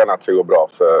vill jättegärna att det går bra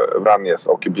för Vranjes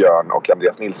och Björn och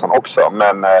Andreas Nilsson också.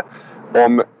 Men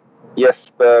om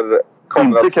Jesper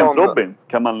Konradsson... Inte Kent Robin.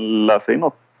 Kan man läsa in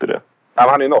något till det? Ja,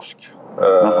 han är norsk.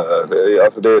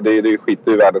 Det är ju skit.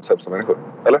 Det är världens sämsta människor.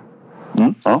 Eller?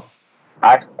 Ja.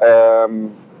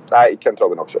 Nej, Kent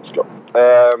Robin också såklart.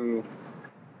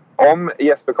 Om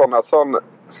Jesper Konradsson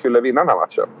skulle vinna den här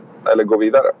matchen eller gå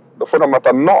vidare, då får de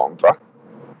möta Nantes, va?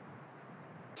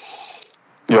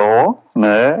 Ja,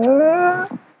 nej.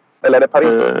 Eller är det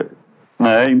Paris?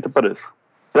 Nej, inte Paris.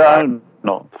 Det är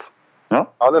Nantes.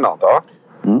 Ja, det är Nantes, ja.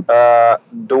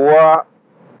 Då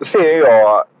ser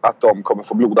jag att de kommer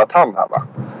få blodad hand här, va?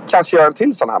 Kanske göra en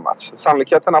till sån här match.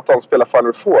 Sannolikheten att de spelar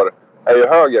Final Four är ju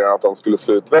högre än att de skulle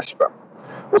slå ut Veszprem.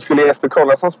 Och skulle Jesper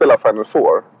Konradsson spela Final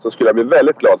Four så skulle jag bli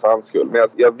väldigt glad för hans skull. Men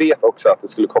jag vet också att det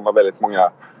skulle komma väldigt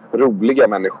många roliga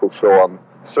människor från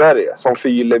Sverige som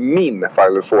förgyller min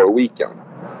Final Four weekend.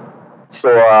 Så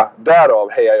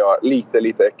därav hejar jag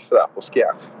lite extra på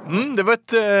Skjern. Det var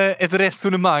ett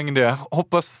resonemang det.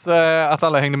 Hoppas att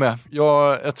alla hängde med.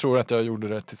 Jag tror att jag gjorde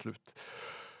det till slut.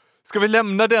 Ska vi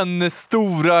lämna den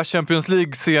stora Champions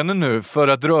League-scenen nu för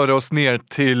att röra oss ner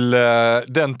till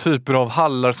den typen av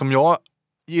hallar som jag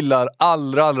gillar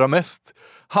allra mest.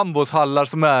 Handbollshallar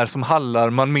som är som hallar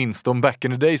man minns dem back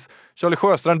in the days. Charlie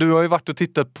Sjöstrand, du har ju varit och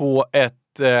tittat på ett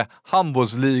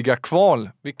handbollsliga-kval.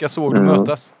 Vilka såg du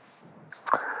mötas?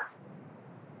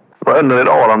 Det var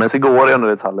Önnered-Aranäs igår i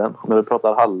Önneredshallen. När vi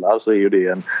pratar hallar så är ju det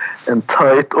en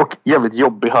tight och jävligt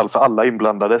jobbig hall för alla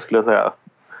inblandade skulle jag säga.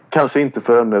 Kanske inte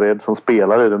för Önnered som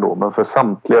spelar i den då, men för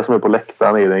samtliga som är på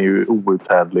läktaren är den ju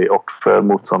outhärdlig och för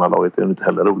motståndarlaget är den inte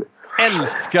heller rolig.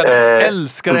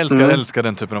 Älskar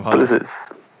den typen av hall. Precis.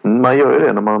 Man gör ju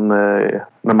det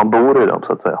när man bor i dem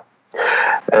så att säga.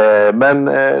 Men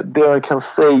det jag kan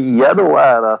säga då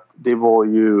är att det var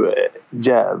ju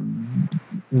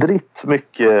jävligt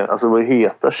mycket, alltså det var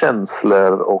heta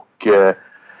känslor och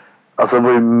alltså det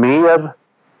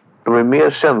var ju mer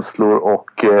känslor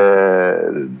och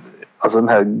alltså den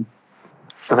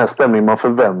här stämningen man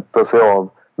förväntar sig av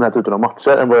den här typen av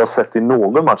matcher än vad jag sett i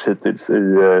någon match hittills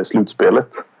i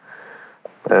slutspelet.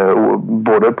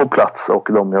 Både på plats och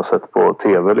de jag sett på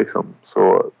tv liksom.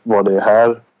 Så var det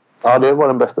här, ja det var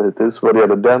den bästa hittills vad det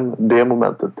gäller det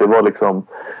momentet. Det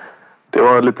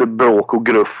var lite bråk och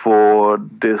gruff och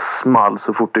det small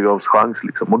så fort det gavs chans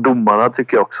liksom. Och domarna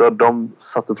tycker jag också, de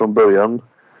satte från början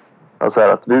alltså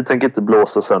att vi tänker inte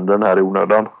blåsa sönder den här i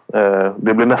onödan.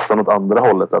 Det blir nästan åt andra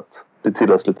hållet att det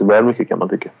tillåts lite väl mycket kan man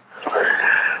tycka.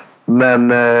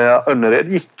 Men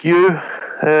Önnered gick ju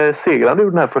segrande ur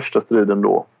den här första striden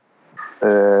då.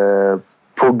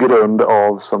 På grund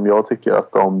av, som jag tycker,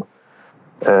 att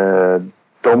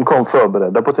de kom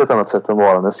förberedda på ett helt annat sätt än vad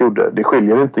Aranäs gjorde. Det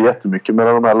skiljer inte jättemycket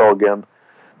mellan de här lagen.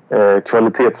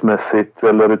 Kvalitetsmässigt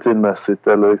eller rutinmässigt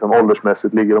eller liksom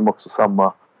åldersmässigt ligger de också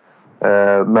samma.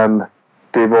 Men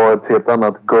det var ett helt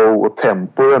annat go och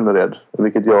tempo i Önnered,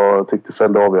 vilket jag tyckte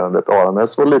fällde avgörandet.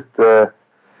 Aranäs var lite...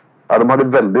 Ja, de hade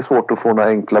väldigt svårt att få några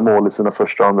enkla mål i sina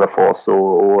första och andra fas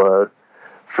och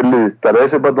förlitade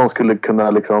sig på att de skulle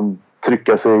kunna liksom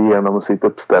trycka sig igenom sitt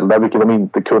uppställda, vilket de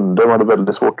inte kunde. De hade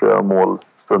väldigt svårt att göra mål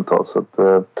stundtals. Så att,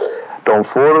 de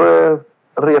får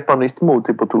repa nytt mod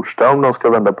till på torsdag om de ska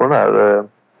vända på den här.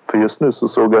 För just nu så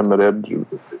såg Önnered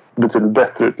betydligt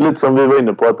bättre ut. Lite som vi var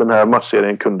inne på att den här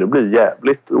matchserien kunde bli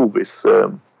jävligt oviss.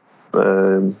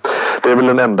 Det är väl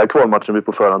den enda kvalmatchen vi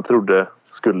på förhand trodde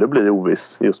skulle bli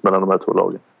oviss just mellan de här två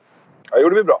lagen. Ja,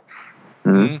 gjorde vi bra.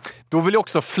 Då vill jag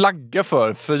också flagga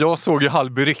för jag såg ju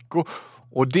Hallby Rico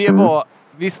och det var,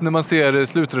 visst när man ser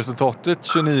slutresultatet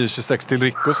 29-26 till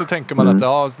Rico så tänker man att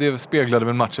ja, det speglade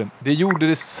väl matchen. Det gjorde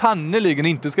det sannoliken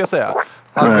inte, ska jag säga.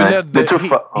 Hallby ledde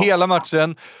hela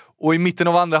matchen och i mitten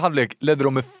av andra halvlek ledde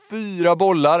de med 4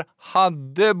 bollar,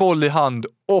 hade boll i hand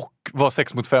och var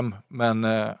 6-5. Men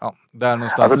ja, där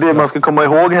någonstans. Alltså det man ska komma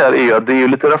ihåg här är att det är ju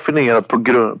lite raffinerat på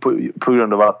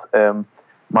grund av att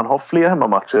man har fler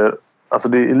hemmamatcher. Alltså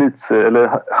det är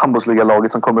eller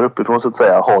handbollsligalaget som kommer uppifrån så att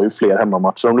säga har ju fler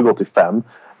hemmamatcher om det går till 5.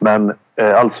 Men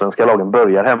allsvenska lagen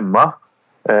börjar hemma.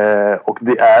 Och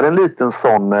det är en liten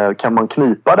sån, kan man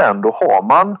knipa den då har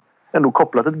man ändå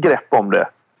kopplat ett grepp om det.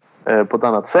 På ett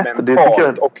annat sätt. Men det tycker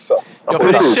jag också. Ja, för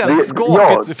det känns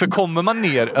skakigt. Ja. För kommer man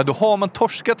ner, då har man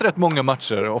torskat rätt många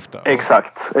matcher ofta.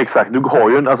 Exakt. Du har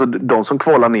ju, alltså de som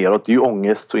kvalar neråt, det är ju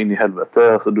ångest så in i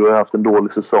helvete. Alltså du har haft en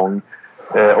dålig säsong.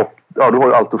 Och ja, du har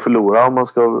ju allt att förlora om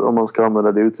man ska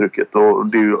använda det uttrycket. Och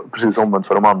det är ju precis omvänt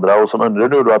för de andra. Och som undrar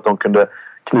du då att de kunde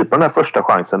knipa den här första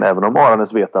chansen, även om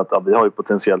Aranäs vet att vi har ju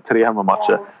potentiellt 3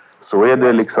 hemmamatcher. Så är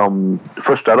det liksom,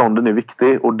 första ronden är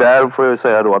viktig. Och där får jag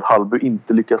säga då att Hallby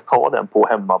inte lyckas ta den på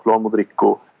hemmaplan mot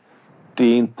Rico. Det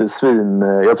är inte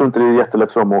jag tror inte det är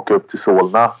jättelätt för dem att åka upp till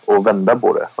Solna och vända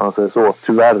på det. Han säger så,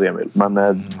 tyvärr Emil. Men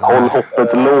håll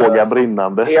hoppet låga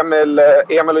brinnande.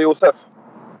 Emil och Josef.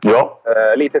 Ja.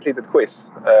 Litet quiz.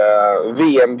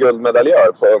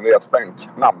 VM-guldmedaljör på Andreas bänk.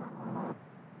 Namn.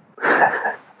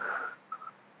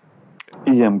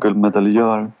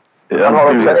 EM-guldmedaljör.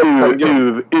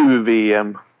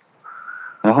 UVM.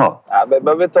 Jaha. Ja, vi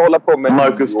behöver inte hålla på med...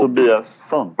 Marcus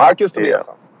Tobiasson.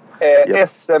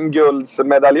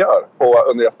 SM-guldsmedaljör på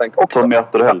Andreas bänk också. Från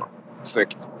Atterhäll.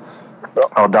 Snyggt. Bra.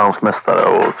 Ja, dansk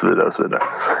mästare och så vidare och så vidare.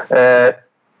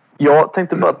 Jag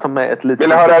tänkte bara ta med ett litet... Vill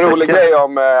du höra en rolig grej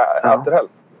om Atterhäll?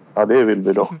 Ja, det vill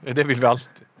vi då. Det vill vi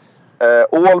alltid.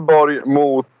 Ålborg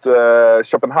mot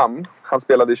Köpenhamn. Han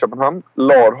spelade i Köpenhamn.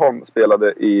 Larholm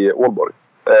spelade i Ålborg.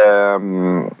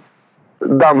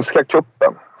 Danska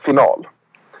cupen. Final.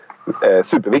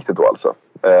 Superviktigt då alltså.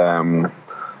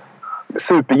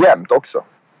 Superjämnt också.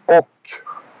 Och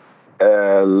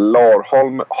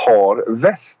Larholm har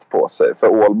väst på sig. För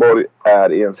Ålborg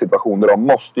är i en situation där de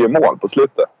måste göra mål på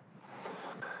slutet.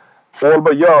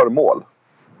 Ålborg gör mål.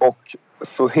 Och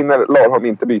så hinner Larholm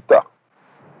inte byta.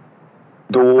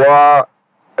 Då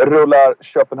rullar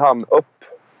Köpenhamn upp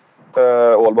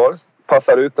Ålborg.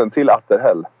 Passar ut den till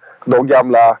Atterhäll. De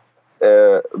gamla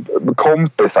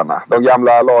kompisarna. De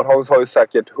gamla Larholms har ju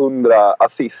säkert 100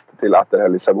 assist till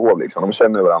Atterhäll i Sävehof liksom. De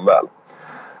känner varandra väl.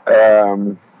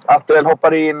 Atterhäll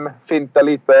hoppar in, fintar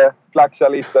lite, flaxar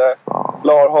lite.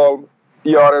 Larholm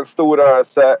gör en stor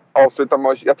rörelse, avslutar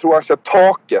med, jag tror han kör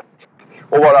taket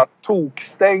och bara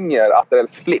tokstänger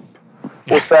Atterhälls flipp.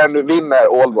 Och sen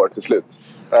vinner Aalborg till slut.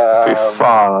 Fy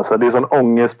fan alltså, det är sån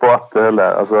ångest på Atterhäll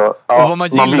där. Alltså, och vad man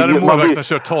gillar en målvakt som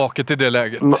kör taket i det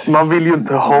läget. Man vill ju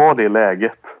inte ha det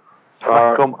läget.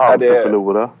 Snacka om allt att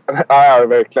förlora. Ja,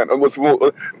 verkligen.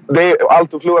 Det är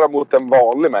allt att förlora mot en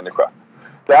vanlig människa.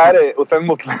 Det här är, och sen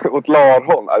mot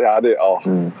Larholm.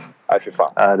 Nej, fy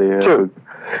fan. Det är kul.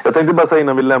 Jag tänkte bara säga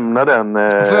innan vi lämnar den...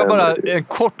 Får jag bara en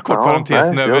kort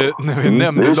parentes när vi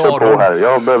nämnde vi Larholm. Kör på här.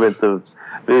 Jag behöver inte...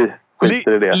 Vi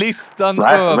skiter i det. Listan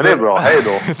nej, över... men det är bra. Hej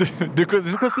då. Du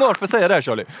ska snart få säga det här,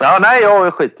 Charlie. Ja, nej,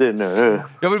 jag skiter i nu.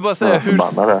 Jag vill bara säga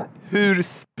hur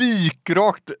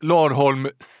spikrakt Larholm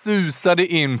susade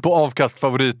in på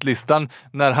avkastfavoritlistan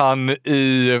när han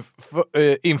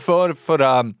inför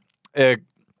förra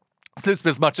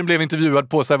slutspelsmatchen blev intervjuad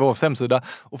på Sävehofs hemsida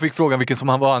och fick frågan vilken som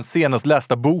var hans senast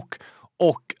lästa bok.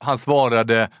 Och han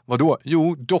svarade, vadå?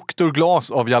 Jo, Dr.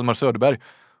 Glas av Hjalmar Söderberg.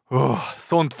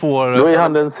 Sånt får... Då är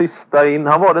han den sista in.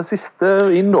 Han var den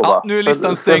sista in då, va? Ja, nu är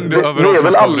listan stängd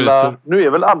över favoriter. Nu är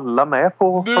väl alla med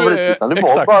på favoritlistan. Det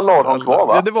var bara Larholm kvar,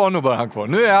 va? Ja, det var nog bara han kvar.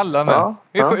 Nu är alla med.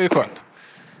 Det är skönt.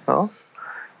 Ja.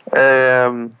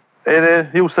 Är det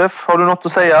Josef? Har du något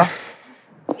att säga?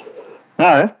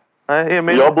 Nej.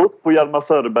 Emil? Jag har bott på Hjalmar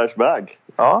Söderbergs väg.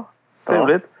 Ja,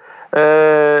 trevligt.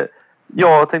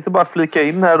 Jag tänkte bara flika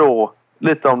in här då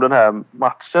lite om den här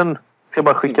matchen. Ska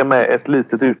bara skicka med ett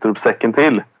litet utropstecken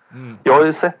till. Jag har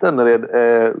ju sett Önnered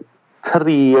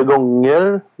 3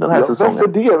 gånger den här säsongen. Varför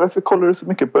det? Varför kollar du så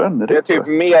mycket på Önnered? Det är typ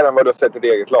mer än vad du har sett ett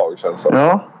eget lag, känns som.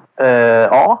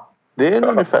 Ja. Det är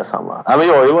ungefär samma. Ja, men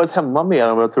jag har ju varit hemma mer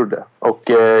än vad jag trodde. Och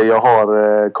jag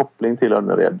har koppling till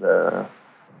Önnered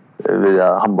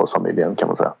via handbollsfamiljen, kan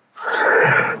man säga.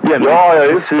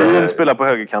 Syn spelar på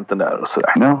högerkanten där och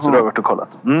sådär. Så du har varit och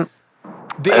kollat.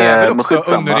 Det är väl också,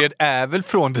 Önnered är väl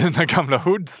från dina gamla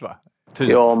hoods, va? Typ.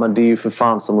 Ja, men det är ju för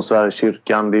fan som hos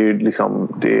Sverigekyrkan. Det är ju liksom...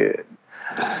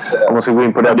 om man ska gå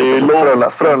in på det. Det är ju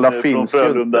Frölunda finns från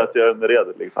Frölunda till Önnered,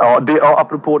 liksom. Ja,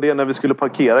 apropå det, när vi skulle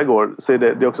parkera igår så är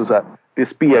det också så här. Det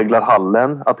speglar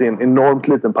hallen. Att det är en enormt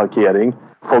liten parkering.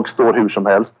 Folk står hur som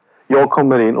helst. Jag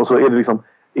kommer in och så är det liksom...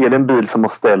 Är det en bil som har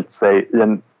ställt sig i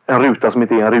en ruta som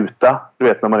inte är en ruta. Du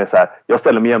vet när man är så här. Jag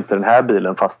ställer mig jämte den här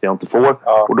bilen fast jag inte får.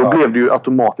 Och då blev det ju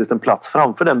automatiskt en plats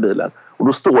framför den bilen. Och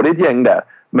då står det ett gäng där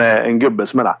med en gubbe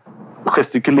som har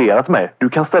gestikulerat mig. Du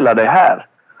kan ställa dig här.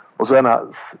 Och så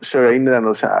kör jag in i den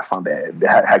och säger fan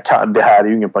det här är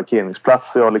ju ingen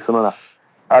parkeringsplats. Så jag liksom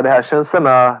det här känns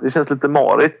det känns lite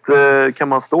marigt. Kan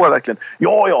man stå här verkligen?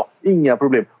 Ja, inga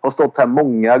problem. Har stått här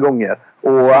många gånger.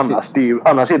 Och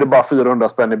annars är det bara 400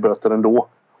 spänn i böter ändå.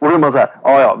 Och då är man så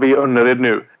här, vi är Önnered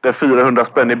nu. Där 400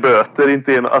 spänn i böter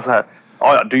inte är alltså här.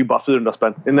 Det är ju bara 400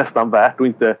 spänn. Det är nästan värt att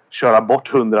inte köra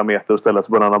bort 100 meter och ställa sig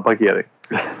på en annan parkering.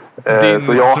 Din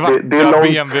svarta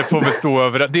BMW får väl stå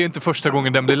över det. Det är inte första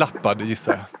gången den blir lappad,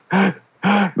 gissar jag.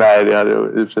 Nej, det är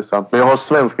ju intressant. Men jag har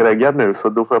svenskreggad nu så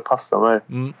då får jag passa mig.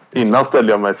 Innan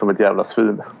ställde jag mig som ett jävla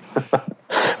svin.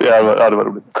 det var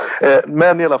roligt.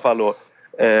 Men i alla fall då...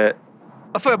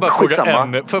 Får jag bara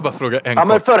fråga en Ja,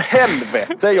 men för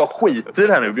helvete, jag skiter i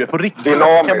det här nu. På riktigt.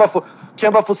 Kan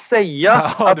jag bara få säga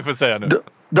att du får säga nu.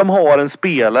 De har en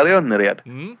spelare i Önnered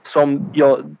som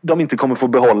de inte kommer få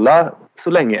behålla så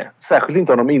länge. Särskilt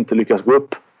inte om de inte lyckas gå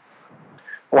upp.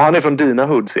 Och han är från dina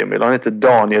hoods, Emil. Han heter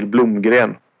Daniel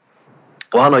Blomgren.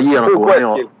 Och han har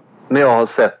genomgått när jag har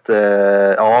sett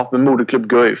med Moderklubb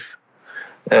Guif.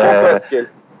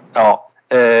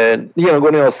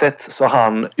 Genomgående jag har sett så har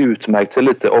han utmärkt sig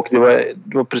lite och det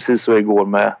var precis så igår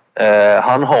med.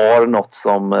 Han har något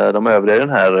som de övriga i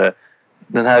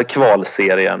den här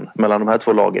kvalserien mellan de här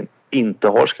 2 lagen inte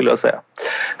har, skulle jag säga.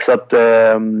 Så att...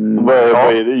 vad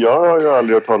är det? Jag har ju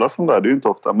aldrig hört talas om det här. Det är ju inte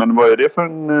ofta. Men vad är det för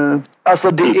en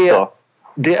alltså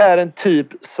det är en typ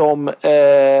som...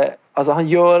 alltså han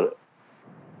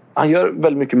gör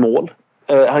väldigt mycket mål.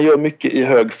 Han gör mycket i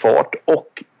hög fart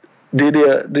och det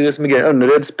är det som är grejen.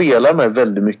 Önnered spelar med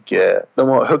väldigt mycket. De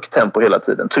har högt tempo hela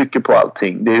tiden. Trycker på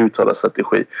allting. Det är uttalad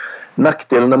strategi.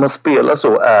 Nackdelen när man spelar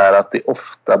så är att det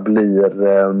ofta blir...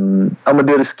 men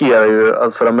det riskerar ju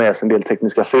att föra med sig en del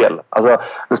tekniska fel. Alltså,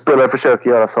 när spelare försöker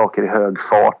göra saker i hög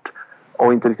fart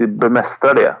och inte riktigt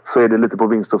bemästra det så är det lite på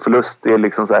vinst och förlust. Det är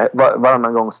liksom så här,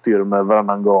 varannan gång styrmer,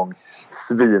 varannan gång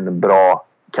svinbra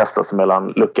kastas mellan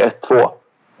lucka 1-2.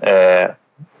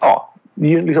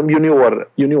 liksom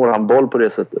juniorhandboll på det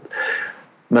sättet.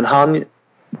 Men han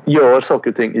gör saker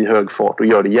och ting i hög fart och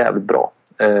gör det jävligt bra.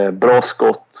 Bra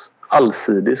skott,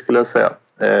 allsidig skulle jag säga.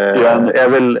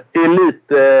 Är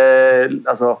lite,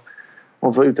 alltså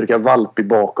man får uttrycka valpig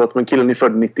bakåt, men killen är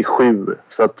född 97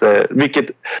 så att,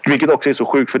 vilket också är så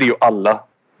sjukt, för det är ju alla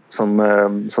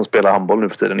som spelar handboll nu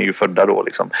för tiden är ju födda då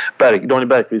liksom. Daniel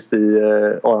Bergqvist i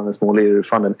Aranäs mål är ju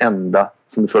fan den enda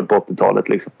som är född på 80-talet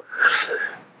liksom.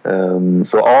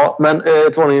 Så ja, men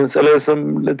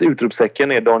som lite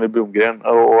utropstecken är Daniel Blomgren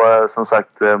och som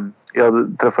sagt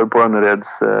jag träffade på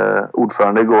Önnereds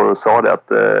ordförande igår och sa det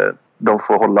att de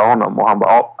får hålla honom, och han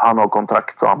bara, ja, han har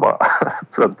kontrakt, så han bara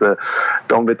så att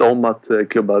de vet om att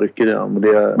klubbar rycker i honom.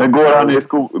 Men går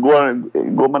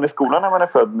man i skolan när man är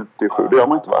född 97? Det gör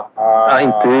man inte, va?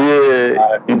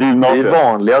 Inte i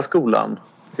vanliga skolan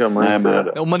gör man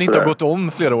inte. Om man inte har gått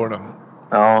om flera år då.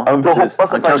 Ja, men hoppas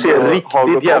han kanske är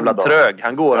riktigt jävla trög.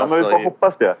 Han går men vi får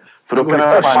hoppas det. För då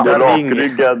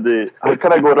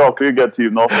kan han gå rakryggad till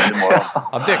gymnasiet imorgon.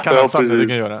 Ja, det kan han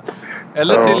sannolikt göra.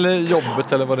 Eller till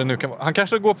jobbet eller vad det nu kan vara. Han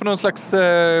kanske går på någon slags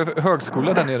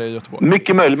högskola där nere i Göteborg.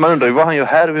 Mycket möjligt. Man undrar ju vad han gör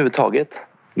här överhuvudtaget.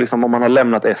 Liksom om man har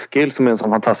lämnat Eskil som är en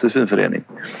sån fantastisk finförening.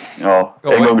 Ja,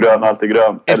 en gång grön, alltid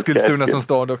grön. Eskilstuna som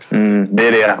stad också. Det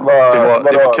är det.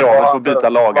 Det var kravet för att byta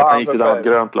lag, att han gick till ett annat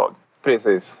grönt lag.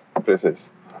 Precis.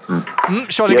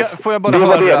 Charlie, får jag bara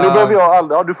höra... Nu behöver jag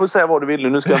aldrig... Ja, du får säga vad du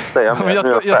vill nu ska jag inte säga mer. Men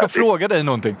jag ska fråga dig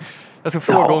någonting. Jag ska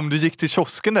fråga om du gick till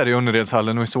kiosken där i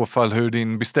Önneredshallen, och i så fall hur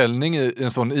din beställning i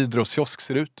en sån idrottskiosk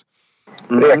ser ut.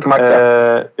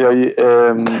 Räkmacka.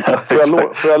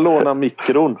 Får jag låna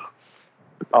mikron?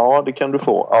 Ja, det kan du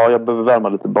få. Ja, jag behöver värma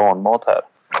lite barnmat här.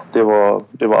 Det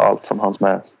var allt som hanns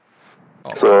med.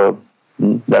 Ja. Så,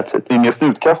 that's it. Ingen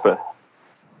snutkaffe?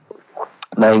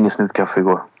 Nej, ingen snutkaffe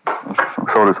igår.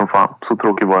 Sorry som fan. Så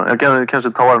tråkig var den. Jag kan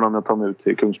kanske ta den om jag tar mig ut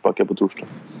till Kungsbacka på torsdag.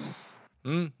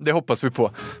 Det hoppas vi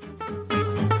på.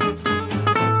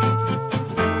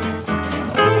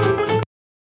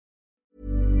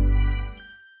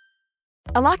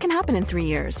 A lot can happen in 3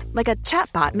 years, like a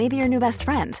chatbot may be your new best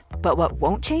friend. But what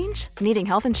won't change? Needing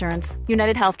health insurance.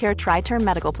 United Healthcare Tri-Term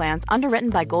Medical Plans, underwritten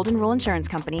by Golden Rule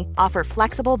Insurance Company, offer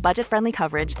flexible, budget-friendly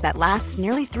coverage that lasts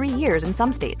nearly 3 years in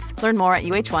some states. Learn more at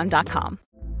uh1.com.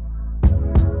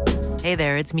 Hey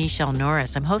there, it's Michelle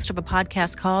Norris. I'm host of a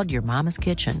podcast called Your Mama's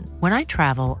Kitchen. When I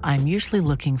travel, I'm usually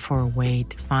looking for a way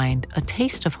to find a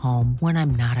taste of home when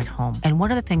I'm not at home. And one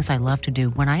of the things I love to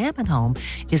do when I am at home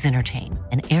is entertain.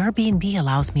 And Airbnb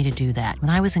allows me to do that.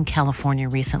 When I was in California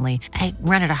recently, I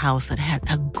rented a house that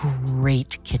had a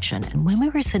great kitchen. And when we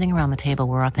were sitting around the table,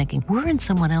 we were all thinking, we're in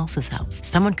someone else's house.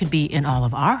 Someone could be in all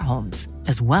of our homes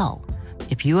as well.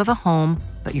 If you have a home,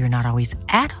 but you're not always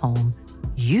at home,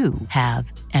 you have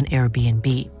an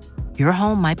Airbnb. Your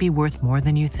home might be worth more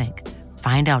than you think.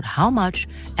 Find out how much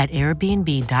at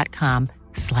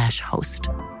airbnb.com/host.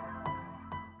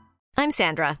 I'm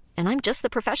Sandra, and I'm just the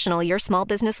professional your small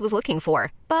business was looking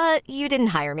for. But you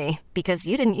didn't hire me because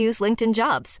you didn't use LinkedIn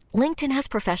Jobs. LinkedIn has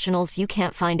professionals you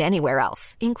can't find anywhere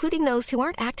else, including those who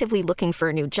aren't actively looking for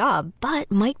a new job, but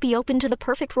might be open to the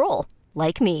perfect role,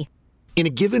 like me. In a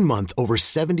given month, over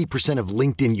 70% of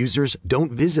LinkedIn users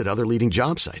don't visit other leading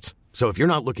job sites. So if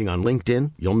you're not looking on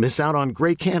LinkedIn, you'll miss out on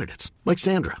great candidates like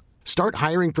Sandra. Start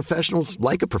hiring professionals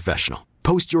like a professional.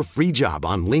 Post your free job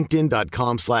on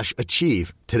linkedin.com/achieve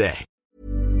today.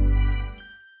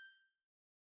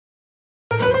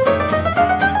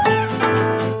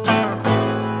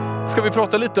 Ska vi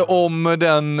prata lite om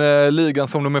den ligan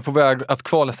som de är på väg att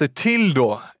kvala sig till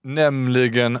då,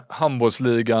 nämligen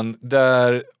handbollsligan.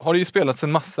 Där har det ju spelats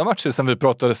en massa matcher sedan vi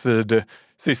pratades vid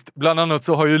sist. Bland annat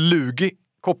så har ju Lugi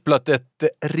kopplat ett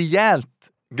rejält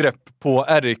grepp på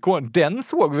RIK. Den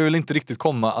såg vi väl inte riktigt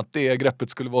komma, att det greppet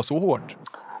skulle vara så hårt.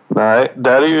 Nej,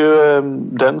 där är ju,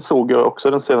 den såg jag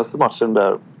också den senaste matchen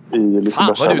där i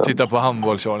Lisebergshallen. Fan vad du tittar på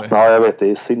handboll, Charlie. Ja, jag vet,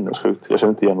 det är sinnessjukt. Jag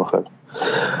känner inte igen mig själv.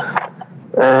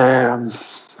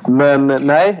 Men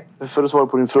nej, för att svara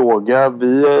på din fråga,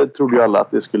 vi trodde ju alla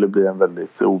att det skulle bli en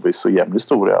väldigt oviss och jämn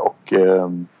historia, och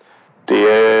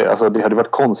det hade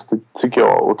varit konstigt tycker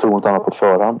jag att tro något annat på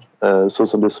förhand. Så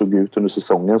som det såg ut under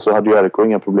säsongen så hade ju RIK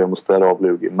inga problem att städa av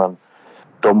Lugi, men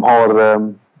de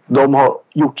har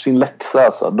gjort sin läxa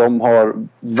alltså. De har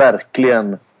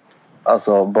verkligen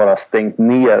bara stängt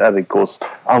ner RIKs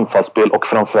anfallsspel och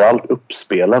framförallt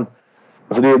uppspelen.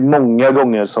 Alltså det är många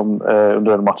gånger som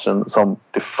under den matchen som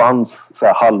det fanns så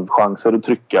här halvchanser att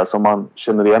trycka, som man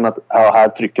känner igen att här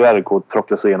trycker RIK och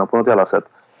trocklar sig igenom på något jävla sätt,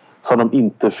 som de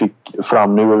inte fick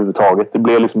fram nu överhuvudtaget. Det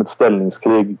blev liksom ett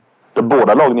ställningskrig där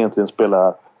båda lagen egentligen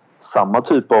spelar samma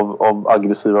typ av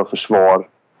aggressiva försvar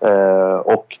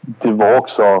Och det var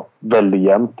också väldigt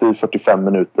jämnt i 45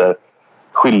 minuter.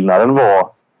 Skillnaden var,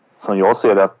 som jag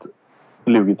ser det, att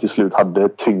Lugi till slut hade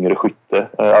tyngre skytte.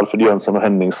 Alfred Jönsson och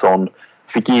Henningsson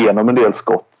fick igenom en del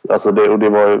skott. Alltså det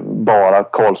var bara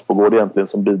Karlsbogård egentligen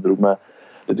som bidrog med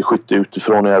lite skytte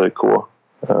utifrån i RIK.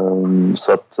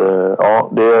 Så att ja,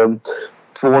 det är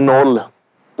 2-0.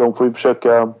 De får ju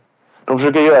försöka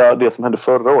göra det som hände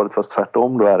förra året, fast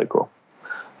tvärtom då RIK.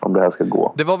 Om det här ska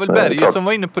gå. Det var väl Berge som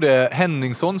var inne på det.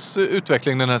 Henningssons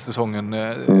utveckling den här säsongen.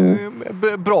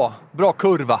 Bra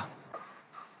kurva.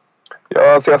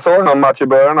 Ja, så jag såg någon match i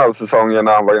början av säsongen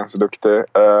när han var ganska duktig.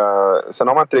 Sen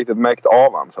har man inte riktigt märkt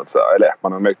av han, så att säga. Eller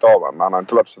man har märkt av han, men han har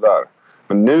inte varit sådär.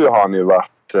 Men nu har han ju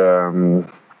varit...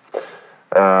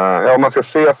 om man ska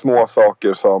se små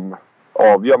saker som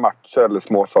avgör matcher, eller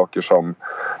små saker som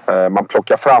man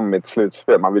plockar fram i ett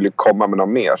slutspel. Man vill ju komma med något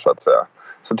mer, så att säga.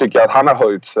 Så tycker jag att han har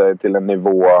höjt sig till en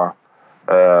nivå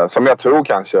som jag tror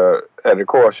kanske RIK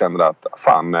känner att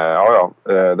fan,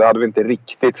 det hade vi inte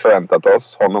riktigt förväntat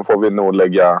oss. Honom får vi nog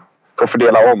får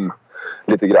fördela om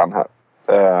lite grann här.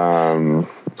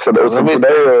 Så det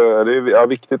är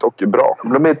viktigt och bra.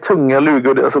 De är tunga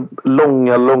lugor, alltså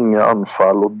långa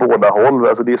anfall åt båda håll.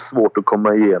 Alltså det är svårt att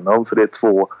komma igenom, för det är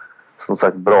två, som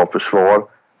sagt, bra försvar.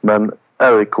 Men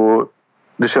RIK,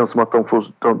 det känns som att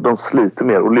de sliter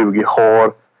mer, och Lugi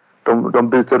de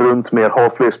byter runt mer, har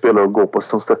fler spelare att gå på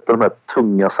som stöttar de här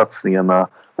tunga satsningarna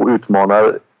och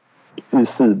utmanar i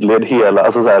sidled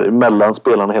alltså så här, mellan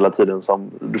spelarna hela tiden,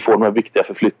 som du får de här viktiga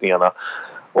förflyttningarna.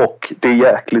 Och det är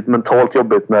jäkligt mentalt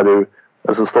jobbigt när du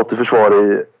stått i försvar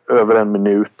i över 1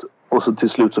 minut och så till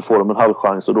slut så får de en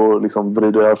halvchans, och då liksom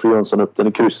vrider Alfred Jönsson upp den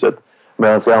i krysset.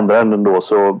 Medan i andra änden då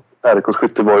så RIKs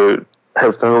skytte var ju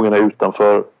hälften av gångerna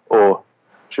utanför, och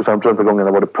 25% av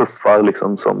gångerna var det puffar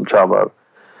liksom, som Chavar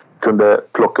kunde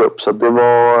plocka upp. Så det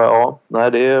var,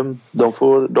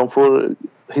 de får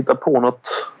hitta på något.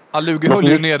 Lugi höll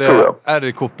ju nere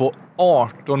RIK på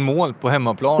 18 mål på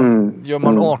hemmaplan. Gör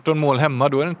man 18 mål hemma,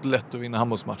 då är det inte lätt att vinna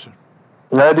handbollsmatcher.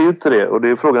 Nej, det är ju inte det. Och det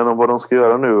är frågan om vad de ska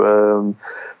göra nu. Jag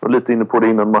var lite inne på det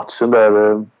innan matchen där.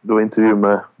 Det var intervju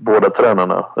med båda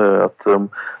tränarna. Att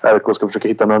RIK ska försöka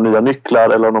hitta några nya nycklar,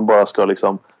 eller om de bara ska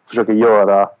liksom försöka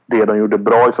göra det de gjorde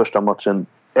bra i första matchen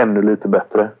ännu lite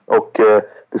bättre. Och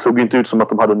det såg inte ut som att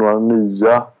de hade några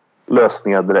nya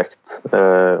lösningar direkt.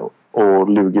 Och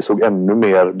Lugi såg ännu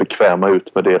mer bekväma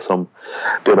ut med det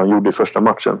de gjorde i första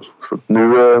matchen. Så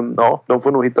nu, de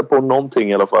får nog hitta på någonting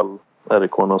i alla fall.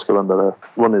 RIK, när de ska vända det.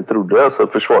 Vad ni trodde. Alltså,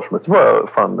 försvarsmässigt var jag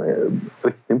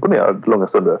riktigt imponerad långa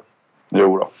stunder.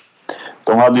 Jo då.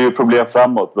 De hade ju problem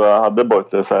framåt. Vi hade bara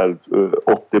så här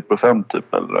 80%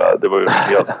 typ. Eller, det var ju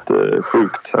helt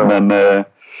sjukt. Men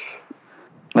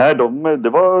nej, det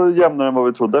var jämnare än vad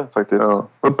vi trodde faktiskt. Ja.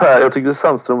 Och jag tyckte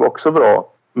Sandström var också bra.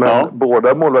 Men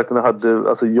båda målvakterna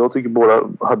jag tycker båda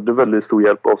hade väldigt stor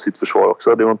hjälp av sitt försvar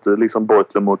också. Det var inte liksom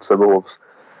Beutler mot Sävehofs.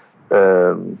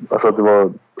 Alltså att det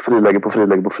var friläge på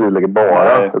friläge bara.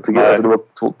 Nej, jag tycker alltså det var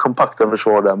 2 kompakta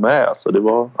försvar där med. Alltså det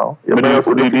var, men det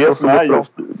är det som är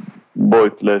just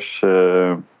Beutlers.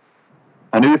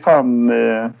 Han är ju fan...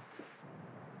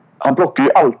 han plockar ju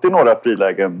alltid några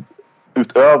frilägen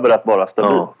utöver att vara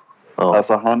stabil. Ja.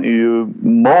 Alltså han är ju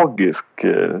magisk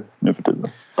nu för tiden.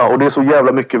 Ja, och det är så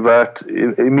jävla mycket värt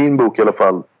i min bok i alla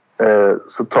fall.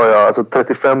 Så tar jag alltså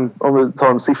 35, om vi tar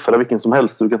en siffra vilken som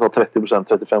helst, du kan ta 30%,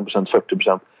 35%,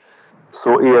 40%,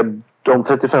 så är de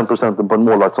 35% på en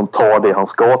målvakt som tar det han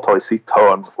ska ta i sitt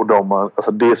hörn, och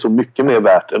alltså det är så mycket mer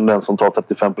värt än den som tar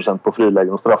 35% på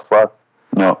frilägen och straffar.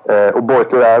 Ja. Och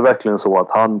Beutler är verkligen så att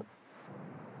han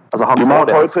tar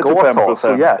det han ska ta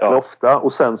så jäkla ofta,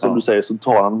 och sen som du säger så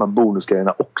tar han de här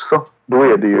bonusgrejerna också. Då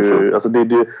är det ju, alltså det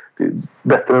är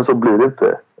bättre än så blir det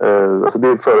inte. Alltså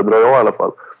det föredrar jag i alla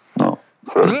fall. Ja.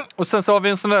 Och sen så har vi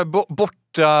en sån där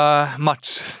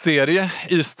bortamatchserie.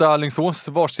 Ystad-Alingsås,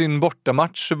 varsin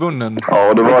bortamatch vunnen.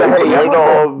 Ja, det var imponerande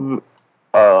av...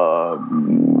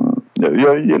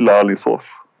 jag gillar Alingsås.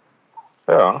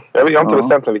 Ja. Jag har inte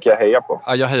bestämt vilka jag hejar på.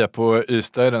 Ja, jag hejar på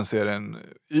Ystad i den serien.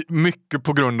 Mycket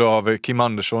på grund av Kim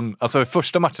Andersson. Alltså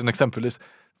första matchen exempelvis.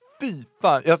 Fy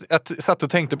fan. Jag satt och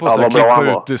tänkte på att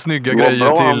klippa ut snygga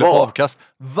grejer till avkast.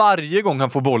 Varje gång han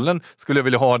får bollen skulle jag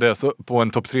vilja ha det så på en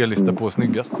topp 3-lista på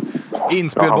snyggast.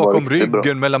 Inspel bakom ryggen,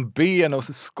 bra. Mellan benen och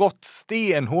skott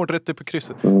stenhårt rätt upp på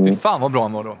krysset. Fy fan vad bra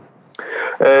han var då.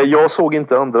 Jag såg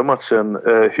inte andra matchen.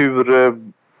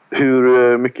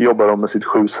 Hur mycket jobbar de med sitt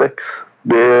 7-6?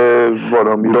 Det var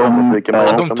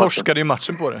de torskade i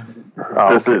matchen på det. Ja,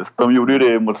 precis. De gjorde ju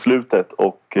det mot slutet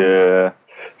och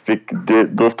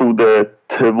då stod det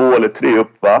 2 eller 3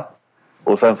 upp, va?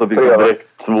 Och sen så fick de direkt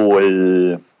 2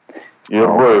 i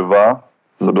Jo, va?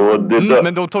 Så då,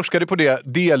 men de torskade på det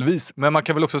delvis. Men man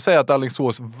kan väl också säga att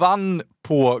Alingsås vann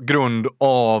på grund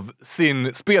av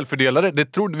sin spelfördelare. Det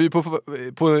trodde vi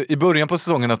i början på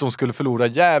säsongen att de skulle förlora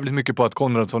jävligt mycket på att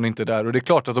Konradsson inte är där. Och det är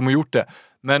klart att de har gjort det.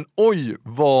 Men oj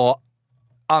vad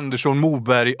Andersson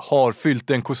Moberg har fyllt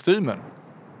den kostymen.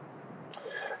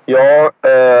 Ja,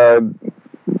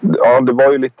 det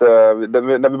var ju lite...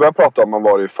 När vi började prata om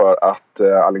var det ju för att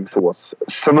Alingsås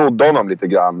snodde honom lite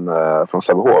grann från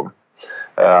Sävehof.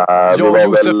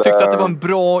 Josef tyckte att det var en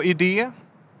bra idé.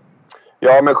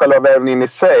 Ja, men själva värvningen i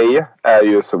sig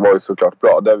var ju såklart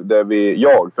bra.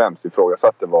 Jag främst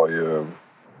ifrågasatte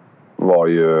var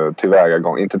ju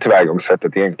inte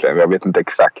tillvägagångssättet egentligen. Jag vet inte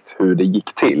exakt hur det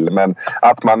gick till. Men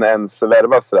att man ens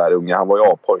värvar så där unga. Han var ju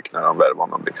A-pojk när han värvade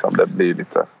honom. Liksom. Det blir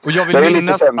lite... Och jag vill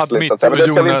minnas att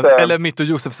mitt och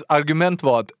Josefs argument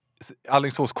var att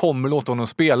Alingsås kommer låta honom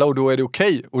spela och då är det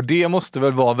okej. Och det måste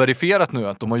väl vara verifierat nu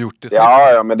att de har gjort det.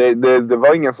 Ja, men det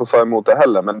var ingen som sa emot det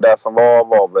heller. Men det som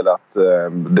var väl att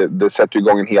det sätter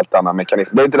igång en helt annan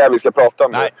mekanism. Det är inte det vi ska prata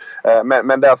om nu.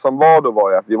 Men det som var då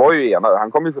var ju att vi var ju enade.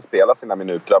 Han kommer ju få spela sina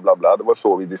minuter, bla bla. Det var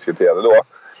så vi diskuterade då.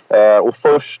 Och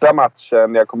första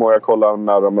matchen, jag kommer ihåg jag kollade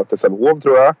när de mötte Sävehof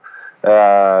tror jag.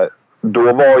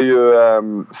 Då var ju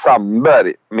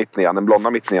Sandberg mittnian, den blonda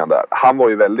mittnian där. Han var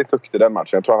ju väldigt duktig den matchen.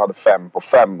 Jag tror han hade 5 på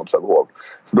 5 mot Sävehof.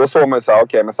 Så då såg man ju såhär,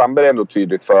 okej, men Sandberg är ändå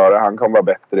tydligt före. Han kommer vara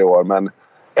bättre i år. Men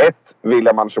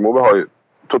William Andersson Moberg har ju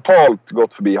totalt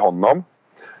gått förbi honom.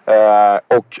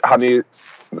 Och han är ju,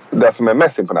 det som är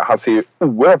mest imponerande, han ser ju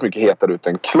oerhört mycket hetare ut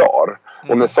än klar.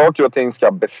 Och när saker och ting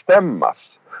ska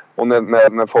bestämmas och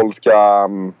när folk ska...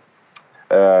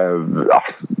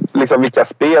 liksom vilka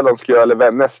spel de ska göra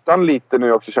eller nästan lite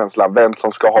nu också känslan vem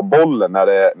som ska ha bollen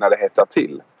när det hettar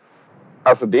till.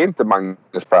 Alltså det är inte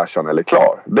Magnus Persson eller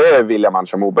klar. Det är William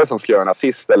Andersson Moberg som ska göra en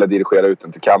assist eller dirigera ut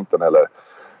den till kanten eller.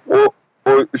 Och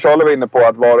Charlie var inne på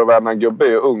att var och varannan gubbe är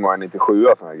ju ung och är 97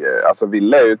 och såna grejer. Alltså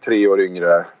Wille är ju 3 år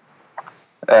yngre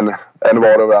än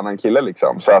var och varannan kille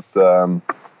liksom. Så att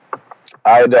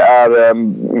nej, det är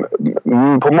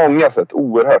på många sätt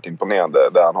oerhört imponerande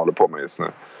det han håller på med just nu.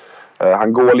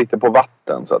 Han går lite på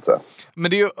vatten så att säga.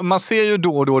 Men man ser ju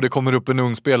då och då det kommer upp en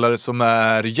ung spelare som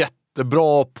är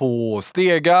jättebra på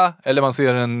stega. Eller man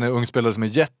ser en ung spelare som är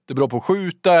jättebra på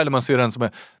skjuta. Eller man ser en som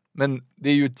är... Men det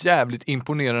är ju ett jävligt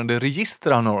imponerande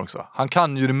register han har också. Han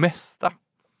kan ju det mesta.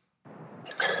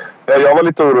 Jag var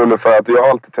lite orolig för att jag har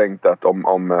alltid tänkt att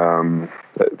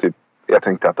jag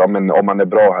tänkte att om man är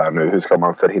bra här nu, hur ska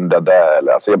man förhindra det?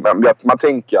 Eller, alltså, man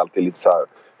tänker alltid lite så här,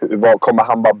 vad kommer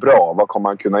han vara bra? Vad kommer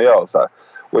han kunna göra? Så här.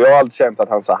 Och jag har alltid känt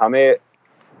att han är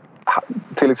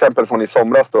till exempel från i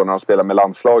somras då när han spelade med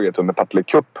landslaget under Partille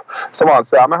Cup. Så var han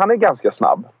så här, men han är ganska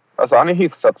snabb. Alltså han är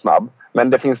hyfsat snabb. Men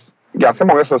det finns ganska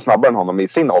många som är snabbare än honom i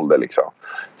sin ålder liksom.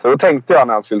 Så då tänkte jag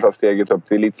när han skulle ta steget upp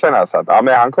till elitserien här så att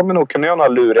men han kommer nog kunna göra några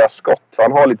luriga skott. För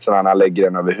han har lite sådana när han lägger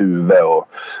den över huvudet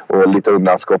och lite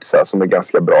undanskott så här, som är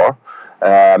ganska bra.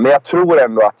 Men jag tror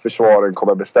ändå att försvaren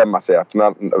kommer bestämma sig att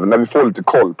när vi får lite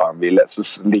koll på han Wille så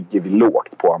ligger vi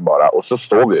lågt på han bara. Och så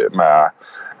står vi med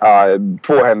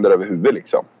 2 händer över huvudet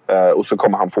liksom. Och så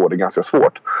kommer han få det ganska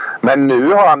svårt. Men nu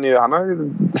har han har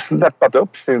släppat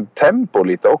upp sin tempo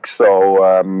lite också och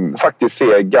faktiskt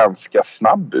ser ganska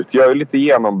snabb ut. Gör ju lite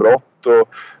genombrott och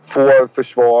får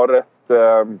försvaret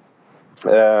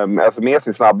alltså med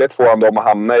sin snabbhet får han dem att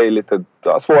hamna i lite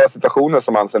svåra situationer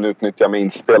som han sen utnyttjar med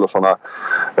inspel och sådana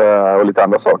och lite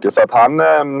andra saker. Så att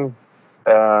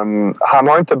han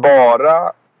har inte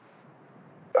bara...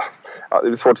 Ja, det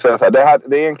är svårt att säga så här.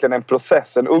 Det är egentligen en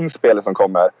process. En ung spelare som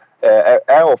kommer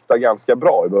är ofta ganska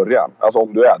bra i början. Alltså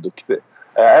om du är duktig.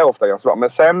 Är ofta ganska bra. Men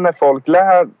sen när folk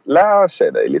lär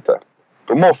sig dig lite.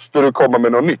 Då måste du komma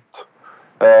med något nytt.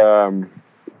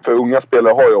 För unga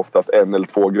spelare har ju oftast 1 eller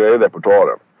 2 grejer i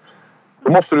repertoaren.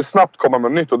 Då måste du snabbt komma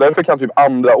med något nytt. Och därför kan typ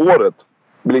andra året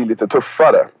bli lite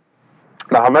tuffare.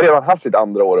 Men han har redan haft sitt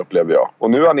andra år upplever jag. Och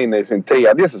nu är han inne i sin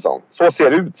 3:e säsong. Så ser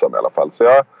det ut som i alla fall. Så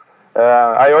jag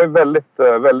är väldigt,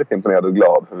 väldigt imponerad och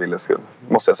glad för Willes skull,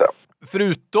 måste jag säga.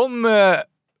 Förutom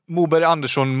Moberg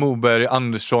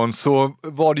Andersson så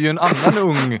var det ju en annan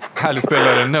ung härlig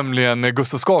spelare, nämligen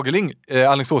Gustav Skagerling,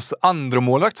 Alingsås andra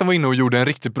målvakt som var inne och gjorde en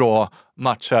riktigt bra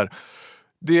match här.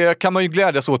 Det kan man ju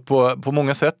glädjas åt på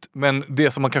många sätt, men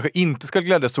det som man kanske inte ska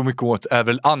glädjas så mycket åt är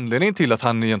väl anledningen till att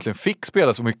han egentligen fick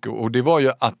spela så mycket. Och det var ju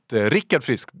att Rickard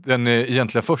Frisk, den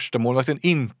egentligen första målvakten,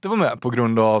 inte var med på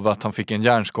grund av att han fick en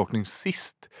hjärnskakning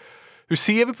sist. Hur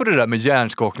ser vi på det där med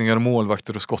hjärnskakningar och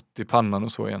målvakter och skott i pannan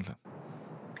och så egentligen?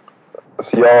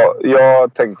 Så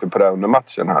jag tänkte på det under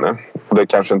matchen här nu. Och det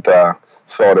kanske inte är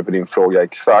svaret på din fråga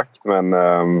exakt, men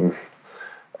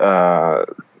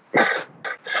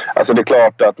Alltså det är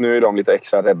klart att nu är de lite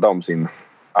extra rädda om sin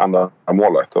andra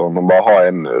målvakt. Och om de bara har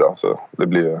en nu då, så det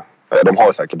blir ju... De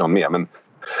har säkert någon mer, men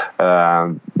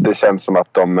det känns som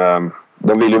att de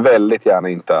vill ju väldigt gärna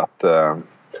inte att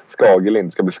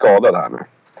Skagerlind ska bli skadad här nu.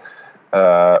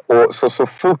 Och så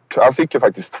fort... Han fick ju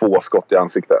faktiskt 2 skott i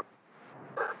ansiktet.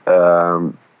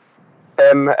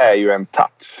 En är ju en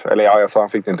touch. Eller ja, jag sa han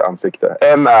fick inte ansikte.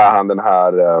 En är han den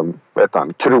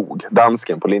här, Krog,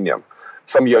 dansken på linjen.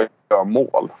 Som gör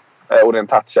mål. Och den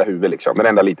touchar huvudet liksom. Men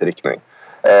enda lite riktning.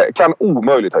 Kan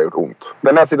omöjligt ha gjort ont.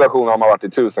 Den här situationen har man varit i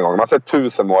 1000 gånger. Man har sett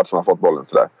 1000 mål som har fått bollen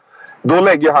sådär.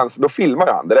 Då filmar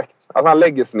ju han direkt. Alltså han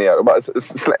lägger sig ner och bara,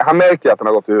 han märker att han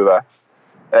har gått i huvudet.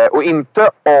 Och inte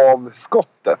av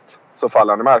skottet så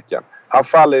faller han i marken. Han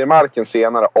faller i marken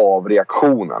senare av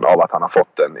reaktionen av att han har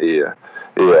fått den i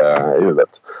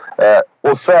huvudet.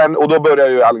 Och då börjar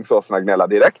ju Alingsåsarna gnälla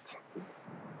direkt.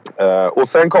 Och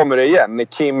sen kommer det igen när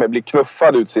Kim blir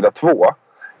knuffad ut sida 2.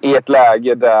 I ett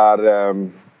läge där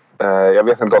jag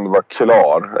vet inte om det var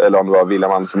Klar eller om det var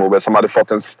William Andersson som hade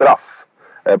fått en straff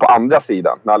på andra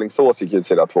sidan. När Alingsås gick ut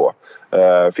sida 2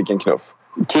 fick en knuff.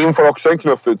 Kim får också en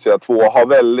knuff ut sida 2 och har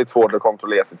väldigt svårt att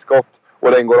kontrollera sitt skott.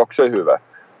 Och den går också i huvudet.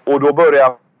 Och då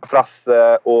börjar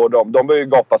Frasse och de börjar ju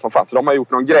gapa som fan. Så de har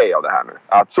gjort någon grej av det här nu.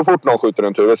 Att så fort någon skjuter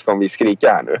runt huvudet så kommer vi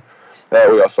skrika här nu.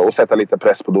 Och sätta lite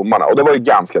press på domarna. Och det var ju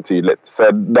ganska tydligt.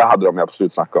 För det hade de ju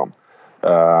absolut snackat om.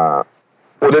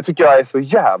 Och det tycker jag är så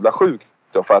jävla sjukt.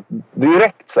 Då, för att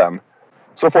direkt sen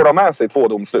så får de med sig 2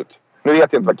 domslut. Nu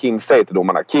vet jag inte vad Kim säger till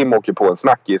domarna. Kim åker på en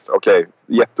snackis. Okej,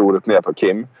 jätteorutinert av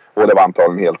Kim. Och det var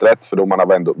antagligen helt rätt. För domarna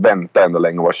väntade ändå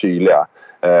länge och var kyliga.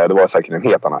 Det var säkert en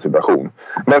helt annan situation.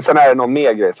 Men sen är det någon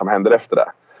mer grej som händer efter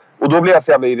det. Och då blir jag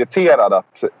så jävla irriterad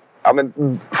att... Ja, men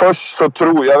först så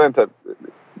tror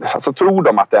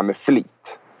de att det är med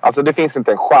flit. Alltså det finns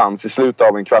inte en chans i slutet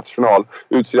av en kvartsfinal.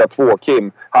 Utsida 2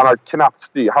 Kim. Han har knappt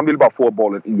styr. Han vill bara få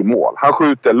bollen i mål. Han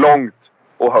skjuter långt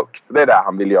och högt. Det är det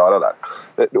han vill göra där.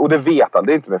 Och det vet han.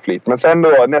 Det är inte med flit. Men sen då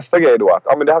nästa grej då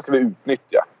att men det här ska vi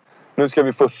utnyttja. Nu ska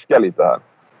vi fuska lite här.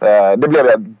 Det blev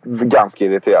jag ganska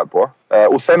irriterad på.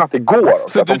 Och sen att det går.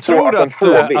 Så du tror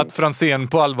att Franzén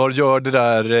på allvar gör det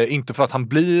där inte för att han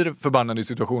blir förbannad i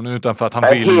situationen utan för att han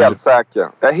vill... Jag är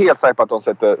helt säker på att de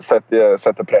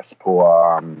sätter press på...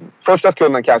 första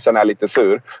sekunden kanske han är lite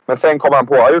sur. Men sen kommer han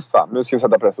på, just fan, nu ska vi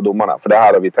sätta press på domarna. För det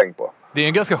här har vi tänkt på. Det är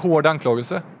en ganska hård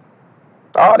anklagelse.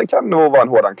 Ja, det kan nog vara en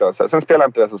hård anklagelse. Sen spelar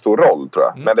inte det så stor roll, tror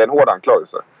jag. Men det är en hård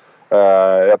anklagelse.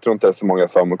 Jag tror inte det är så många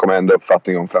som kommer ändra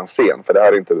uppfattning om Franzén. För det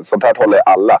här är inte... Sånt här håller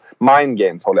alla... Mind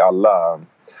games håller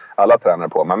alla tränare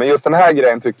på. Men just den här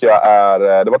grejen tycker jag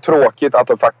är... Det var tråkigt att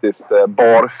de faktiskt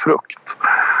bar frukt.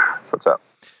 Så att säga.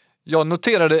 Jag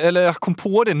noterade, eller jag kom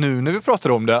på det nu när vi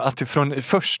pratade om det, att från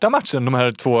första matchen, de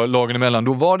här 2 lagen emellan,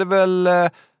 då var det väl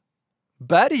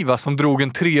Berg som drog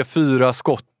en 3-4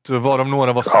 skott, varav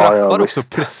några var straffar också,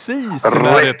 precis i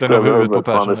närheten av huvudet på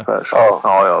Persson.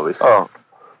 Ja, visst. Ja.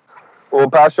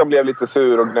 Och Persson blev lite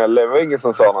sur och gnällde. Det var ingen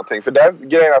som sa någonting. För där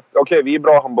grejen att, okej, vi är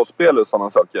bra handbollsspelare och sådana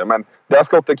saker. Men det här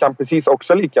skottet kan precis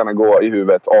också lika gärna gå i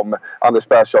huvudet om Anders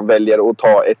Persson väljer att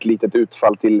ta ett litet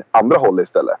utfall till andra håll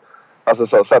istället. Alltså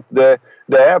så att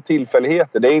det är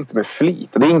tillfälligheter. Det är inte med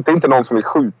flit. Det är inte någon som vill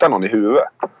skjuta någon i huvudet.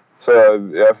 Så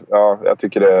jag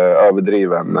tycker det är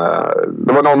överdriven.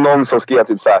 Det var någon som skrev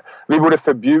typ så här: vi borde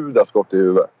förbjuda skott i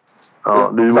huvudet.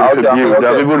 Ja, vi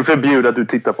borde förbjuda att du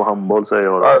tittar på handboll, säger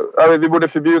jag. Ja, vi borde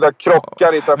förbjuda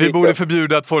krockar i trafiken. Vi borde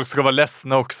förbjuda att folk ska vara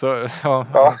ledsna också.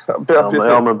 Precis.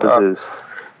 Ja, men precis.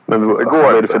 Men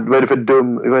vad är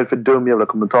det för dum jävla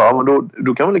kommentar? Ja, men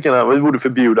då kan man lika gärna... Vi borde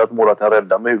förbjuda att målet är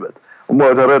rädda med huvudet. Om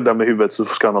målet är rädda med huvudet så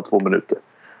ska han ha 2 minuter.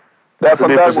 Det som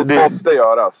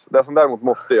däremot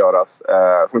måste göras,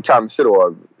 som kanske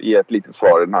då ger ett litet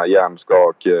svar i den här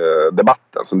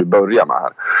hjärnskak-debatten som du börjar med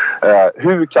här.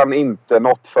 Hur kan inte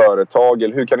något företag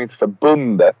eller hur kan inte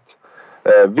förbundet,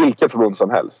 vilket förbund som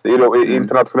helst,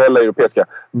 internationella, europeiska,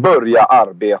 börja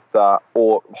arbeta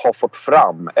och ha fått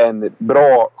fram en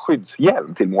bra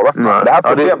skyddshjälm till målvakterna? Det här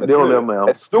problemet det håller jag med om.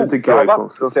 Är stort. Det har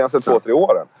varit de senaste 2-3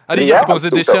 åren. Ja, det är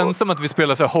jättekonstigt. Det känns som att vi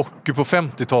spelar så här hockey på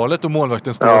 50-talet och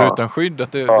målvakten står utan skydd.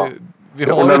 Att vi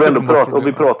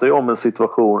pratar ju om en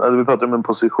situation, alltså vi pratar om en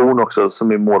position också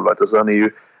som är målvakt. Alltså han är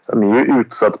ju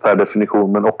utsatt per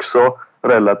definition, men också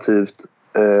relativt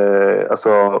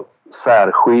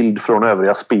särskild från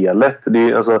övriga spelet. Det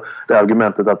är alltså det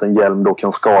argumentet att en hjälm då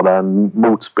kan skada en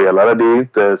motspelare. Det är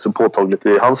inte så påtagligt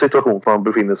i hans situation, för han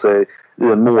befinner sig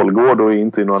i en målgård och är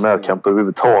inte i några närkamper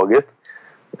överhuvudtaget.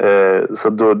 Så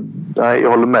då, nej, jag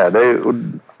håller med dig. Och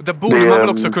där borde man väl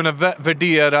också kunna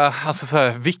värdera, alltså så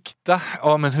här, vikta.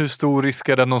 Ja, men hur stor risk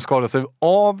är det att någon skadar sig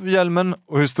av hjälmen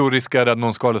och hur stor risk är det att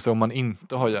någon skadar sig om man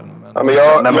inte har hjälmen? Ja,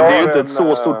 men det är ju inte ett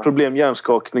så stort problem,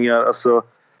 hjärnskakningar. Alltså,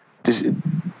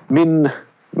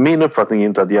 min uppfattning är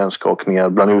inte att hjärnskakningar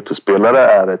bland utespelare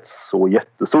är ett så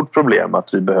jättestort problem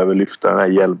att vi behöver lyfta den här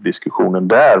hjälpdiskussionen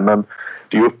där. Men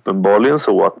det är ju uppenbarligen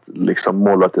så att liksom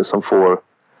målvakter som får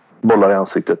bollar i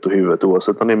ansiktet och huvudet,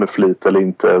 oavsett om det är med flit eller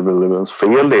inte, eller vems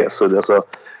fel det är. Så alltså,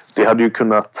 det hade ju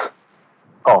kunnat...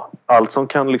 Ja, allt som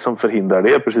kan liksom förhindra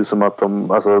det, precis som att de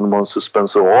har en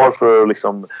suspensoar för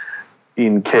liksom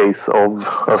in case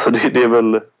of... Alltså det är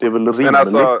väl rimligt. Men,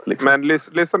 alltså, liksom. Men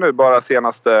lyssna nu bara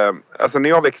senaste... Alltså när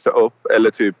jag växte upp, eller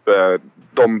typ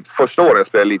de första åren jag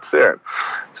spelade elitserien,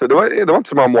 så det var inte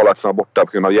så många målvakter som var borta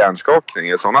på grund av hjärnskakning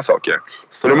eller sådana saker.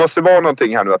 Så det måste vara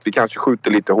någonting här nu att vi kanske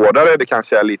skjuter lite hårdare, det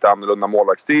kanske är lite annorlunda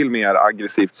målvaktsstil, mer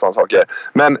aggressivt, sådana saker.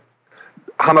 Men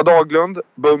Hanna Daglund,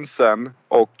 Bumsen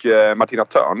och Martina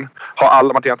Törn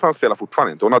Martina Törn spelar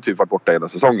fortfarande inte. Hon har typ varit borta hela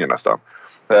säsongen nästan.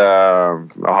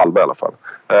 Halva i alla fall.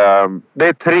 Det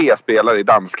är 3 spelare i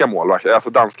danska målvakt, alltså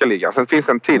danska ligan. Sen finns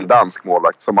en till dansk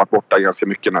målvakt som har varit borta ganska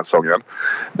mycket den här säsongen.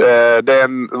 Det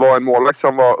var en målvakt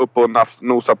som var uppe och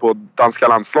nosade på danska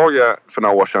landslaget för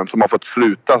några år sedan som har fått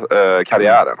sluta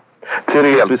karriären.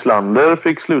 Therese Wislander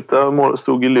fick sluta,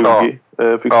 stod i Lugi.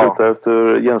 Fick sluta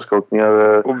efter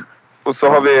hjärnskakningar. Och så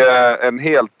har vi en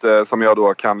helt, som jag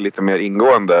då kan lite mer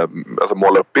ingående, alltså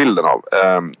måla upp bilden av.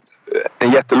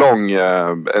 En jättelång,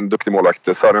 en duktig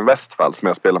målvakt, Sören Westfall, som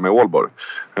jag spelar med i Ålborg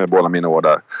båda mina år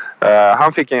där.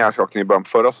 Han fick en hjärnskakning i början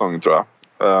förra säsongen, tror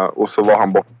jag. Och så var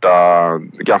han borta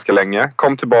ganska länge.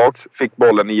 Kom tillbaks, fick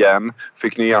bollen igen,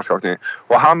 fick ny hjärnskakning.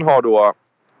 Och han har då,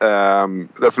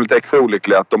 det som är lite extra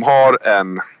olyckligt, att de har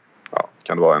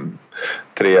kan det vara en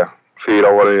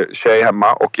 3-4-årig tjej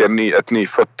hemma och ett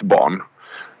nyfött barn.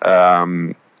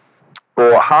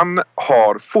 Och han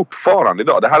har fortfarande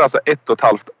idag, det här är alltså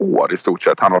 1,5 år i stort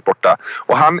sett han har varit borta.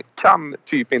 Och han kan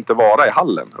typ inte vara i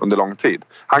hallen under lång tid.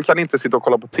 Han kan inte sitta och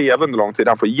kolla på tv under lång tid.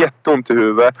 Han får jätteont i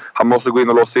huvudet. Han måste gå in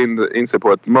och låsa in sig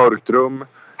på ett mörkt rum.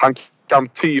 Han kan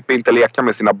typ inte leka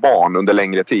med sina barn under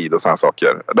längre tid och sådana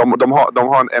saker. De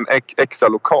har en extra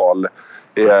lokal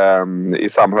i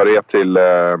samhörighet till...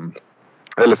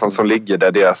 eller som ligger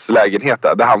där deras lägenhet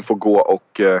är. Där han får gå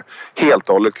och helt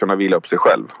och hållet kunna vila upp sig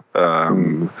själv.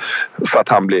 För att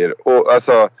han blir... Och,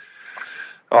 alltså,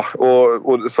 ja,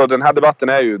 och så den här debatten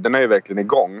är ju verkligen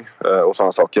igång. Och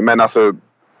sådana saker. Men alltså...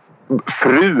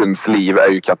 Fruns liv är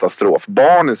ju katastrof.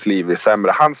 Barnens liv är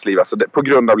sämre. Hans liv, alltså på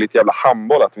grund av lite jävla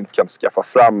handboll, att vi inte kan skaffa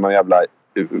fram någon jävla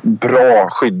bra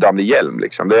skyddande hjälm.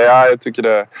 Liksom. Jag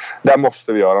tycker där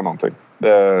måste vi göra någonting.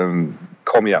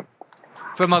 Kom igen.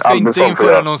 För man ska inte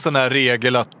införa någon sån här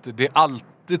regel att det är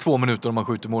alltid 2 minuter om man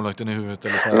skjuter målvakten i huvudet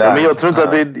eller så här. Ja, men jag tror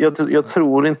inte att jag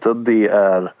tror inte att det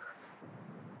är...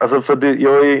 Alltså för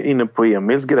jag är inne på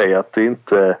Emils grej att det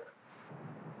inte...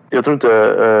 Jag tror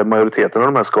inte majoriteten av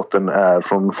de här skotten är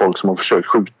från folk som har försökt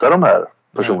skjuta de här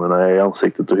personerna i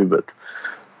ansiktet och huvudet.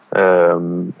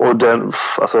 Och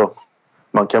alltså,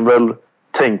 man kan väl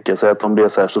tänka sig att om det är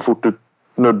så här, så fort du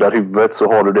nuddar huvudet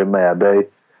så har du det med dig,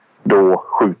 då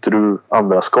skjuter du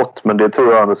andra skott. Men det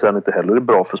tror jag andra inte heller är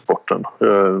bra för sporten.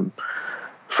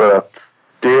 För att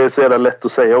det är så jävla lätt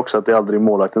att säga också att det är aldrig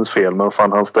målvaktens fel. Men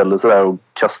fan, han ställer sig där och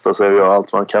kastar sig och gör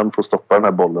allt man kan för att stoppa den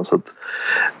här bollen. Så att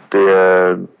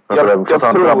det... Alltså även fast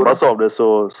han drabbas av det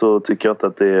så tycker jag inte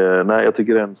att det är... Nej, jag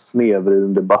tycker det är en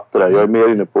snedvriden debatt där. Jag är mer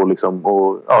inne på liksom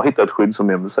att hitta ett skydd, som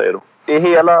Emil säger då. I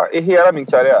hela min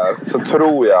karriär så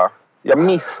tror jag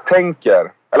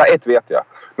misstänker, eller ett vet jag,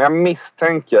 men jag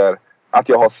misstänker att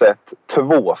jag har sett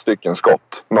 2 stycken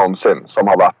skott någonsin som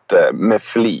har varit med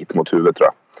flit mot huvudet, tror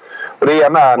jag. Och det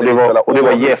ena är det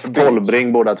var Jeff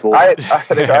Tolbring båda 2. Nej,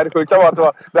 det sjuka var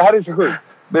att det här är så sjukt.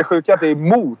 Det är sjukt att det är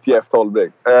emot Jeff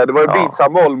Tolbring. Det var en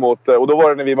beatsammål mot... Och då var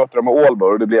det när vi mötte dem i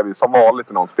Ålborg. Och det blev ju som vanligt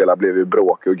när någon spelare blev ju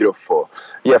bråk och gruff. Och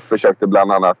Jeff försökte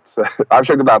bland annat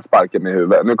sparka med i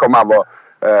huvudet. Nu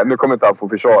kommer inte han få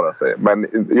försvara sig.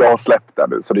 Men jag har släppt det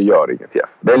nu, så det gör inget, Jeff.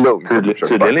 Det är lugnt.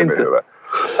 Tydligen inte.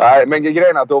 Nej, men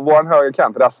grejen är att då vår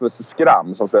högerkant, Rasmus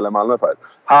Skram, som spelar i Malmö förut,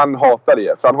 han hatade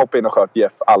Jeff. Så han hoppade in och sköt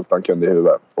Jeff allt han kunde i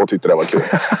huvudet. Och tyckte det var kul.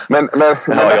 Men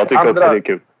jag tycker också det är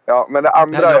kul. Ja, men det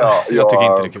andra... Jag tycker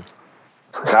inte det är kul.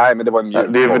 Nej, men det var en mjuk.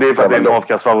 Det är för att det är en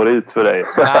avkast favorit för dig.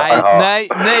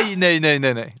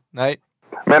 Nej.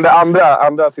 Men det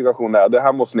andra situationen är, det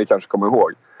här måste ni kanske komma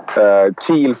ihåg.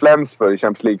 Kiel-Flensburg i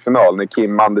Champions League-final när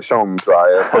Kim Andersson, tror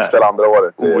jag, första eller andra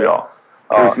året. Ja.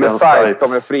 Med Sajt,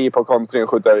 de är fri på kontring,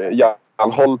 skjuter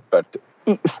Jan Holpert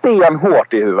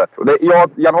stenhårt i huvudet. Och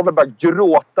Jan Hoppe bara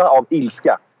gråta av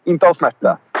ilska. Inte av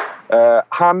smärta.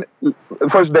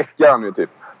 Först däckar han ju typ.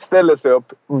 Ställer sig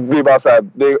upp. Vi bara så här,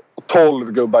 det är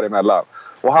 12 gubbar emellan.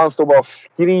 Och han står bara och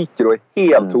skriker och är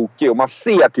helt tokig. Och man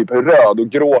ser typ hur röd och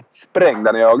gråtsprängd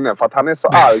den i ögonen. För att han är så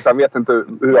arg så han vet inte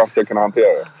hur han ska kunna hantera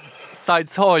det.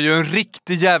 Sides har ju en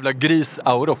riktig jävla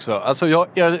grisaur också. Alltså jag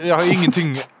har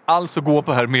ingenting alls att gå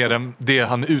på här mer än det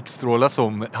han utstrålar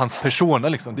som hans persona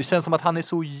liksom. Det känns som att han är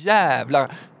så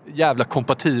jävla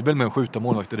kompatibel med att skjuta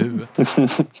målvakter i huvudet.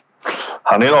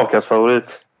 Han är en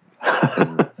avkastfavorit.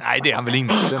 Nej, det är han väl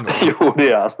inte ändå. Jo,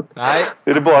 det är han. Nej.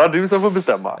 Är det bara du som får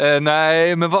bestämma?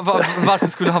 Nej, men varför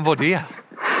skulle han vara det?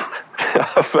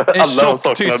 För en alla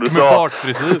tjock tysk med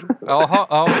fartfrisyr. Jaha,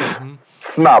 ja.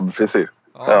 Snabb frisyr.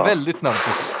 Ja, väldigt snabb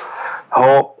frisyr.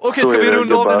 Ja, okej, ska vi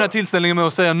runda av den här tillställningen med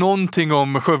att säga någonting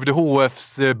om Skövde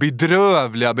HFs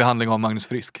bedrövliga behandling av Magnus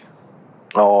Frisk?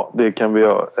 Ja, det kan vi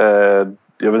göra.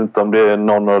 Jag vet inte om det är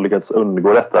någon har lyckats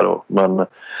undgå detta då. Men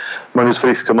Magnus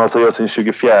Frisk som alltså gör sin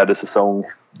 24:e säsong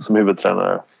som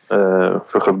huvudtränare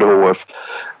för Skövde HF.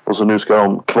 Och så nu ska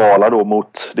de kvala då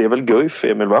mot, det är väl Guif,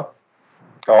 Emil, va?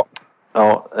 Ja.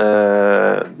 Ja,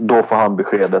 då får han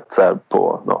beskedet så här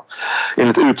på,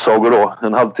 enligt utsagor då,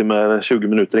 en halvtimme, 20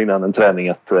 minuter innan en träning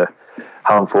att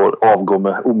han får avgå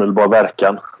med omedelbar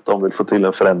verkan. De vill få till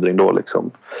en förändring då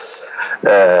liksom.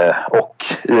 Och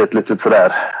i ett litet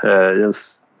sådär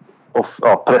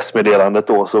pressmeddelandet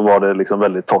då så var det liksom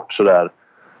väldigt torrt sådär.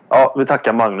 Ja, vi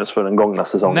tackar Magnus för den gångna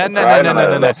säsongen.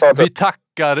 Nej. Vi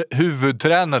tackar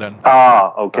huvudtränaren.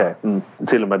 Okej.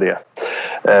 Till och med det.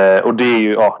 Och det är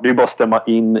ju det är bara att stämma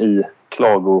in i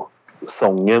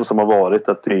klagosången som har varit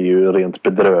att det är ju rent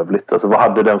bedrövligt. Alltså vad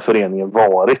hade den föreningen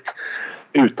varit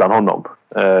utan honom?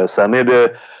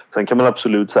 Sen kan man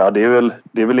absolut säga det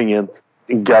är väl ingen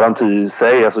garanti i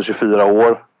sig, alltså 24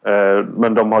 år.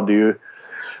 Men de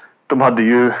hade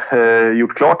ju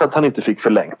gjort klart att han inte fick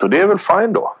förlängt och det är väl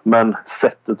fine då. Men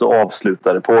sättet att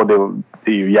avsluta det på,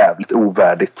 det är ju jävligt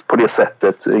ovärdigt på det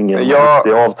sättet. Ingen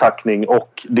riktig avtackning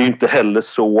och det är inte heller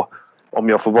så, om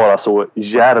jag får vara så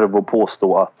djärv och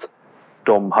påstå att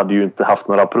de hade ju inte haft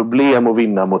några problem att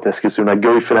vinna mot Eskilstuna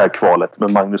Guif i det här kvalet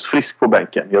med Magnus Frisk på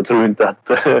bänken. Jag tror inte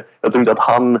att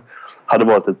han hade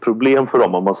varit ett problem för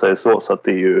dem om man säger så. Så att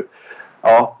det är ju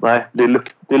det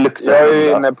luktar.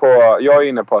 Jag är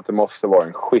inne på att det måste vara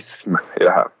en schism i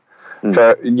det här.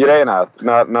 För grejen är att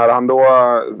när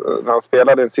han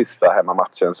spelade den sista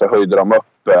hemmamatchen så höjde de upp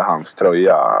hans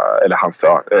tröja, eller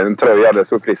en tröja där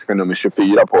så Frisk med nummer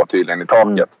 24 på tydligen i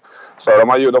taket. Så de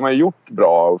har gjort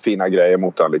bra och fina grejer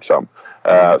mot den liksom.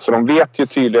 Så de vet ju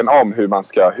tydligen om hur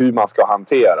man ska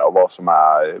hantera och vad som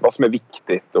är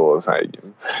viktigt och så här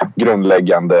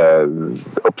grundläggande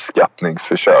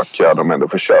uppskattningsförsök har de ändå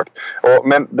försökt.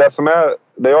 Men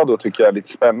det jag då tycker är lite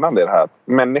spännande är det här att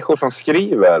människor som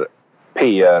skriver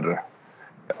PR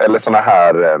eller såna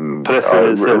här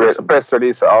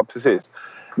pressreleaser, ja precis.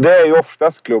 Det är ju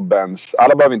oftast klubbens,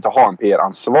 alla behöver inte ha en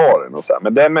PR-ansvarig och så här,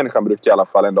 men den människan brukar i alla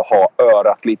fall ändå ha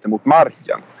örat lite mot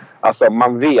marken. Alltså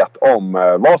man vet om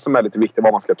vad som är lite viktigt,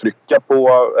 vad man ska trycka på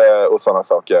och sådana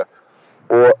saker.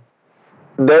 Och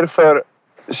därför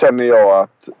känner jag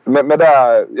att, med det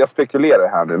här, jag spekulerar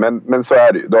här nu, men så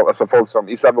är det ju. Alltså folk som,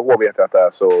 i Sävehof vet jag att det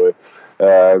är så,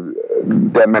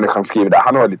 den människan skriver där,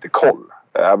 han har lite koll.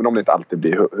 Även om det inte alltid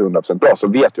blir 100% bra så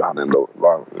vet ju han ändå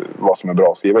vad som är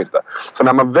bra att skriva och inte. Så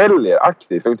när man väljer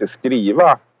aktivt och inte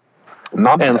skriva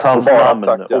namnet, ens hans namn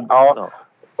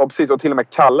och precis, och till och med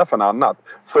kalla för något annat,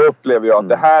 så upplever jag att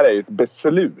det här är ju ett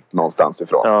beslut någonstans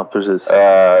ifrån. Ja, precis.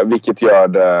 Vilket gör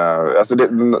det, alltså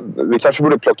vi kanske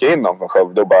borde plocka in dem från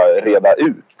Skövde och bara reda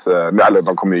ut. Eller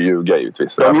de kommer ju ljuga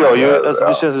givetvis. De gör ju, alltså,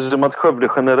 det känns som att Skövde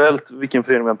generellt, vilken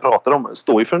förening man pratar om,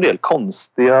 står ju för en del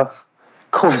konstiga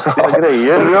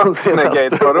grejer.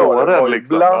 Röntgengate förra året var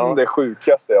liksom bland det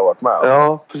sjukaste jag varit med om.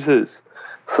 Ja, precis.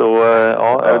 Så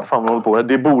jag vet fan vad håller på.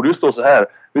 Det borde ju stå så här.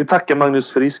 Vi tackar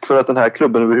Magnus Frisk för att den här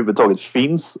klubben överhuvudtaget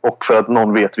finns och för att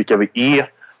någon vet vilka vi är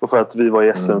och för att vi var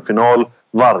i SM-final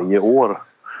varje år.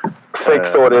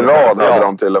 6 år i rad hade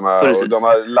de till och med. Och de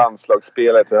har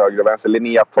landslagsspelare till höger och vänster.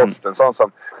 Linnea Torstensson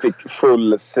som fick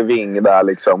full sving där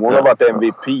liksom. Hon har varit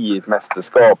MVP i ett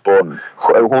mästerskap och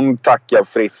hon tackar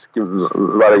Frisk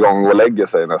varje gång hon lägger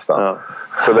sig nästan. Ja.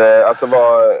 Så det alltså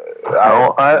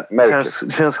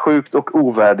var känns sjukt och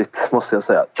ovärdigt måste jag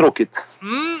säga. Tråkigt.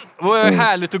 Det var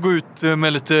härligt att gå ut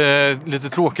med lite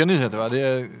tråkiga nyheter, va? Det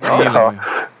gillar man ju.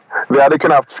 Vi hade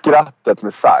kunnat haft skrattet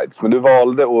med Sides, men du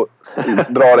valde att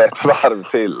dra det ett varv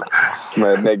till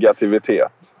med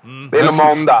negativitet. Det är nog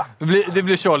måndag. Det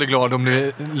blir Charlie glad om det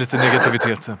är lite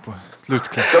negativitet på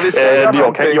slutkläm.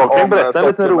 Jag kan berätta en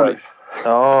liten rolig.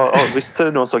 Ja, visst är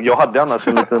det någon sak. Jag hade annars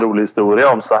en liten rolig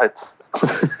historia om Sites.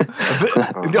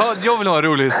 Jag vill ha en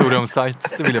rolig historia om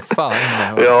Sites. Det vill jag fan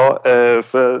med. Ja,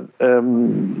 för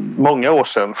många år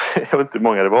sedan, jag vet inte hur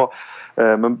många det var,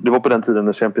 men det var på den tiden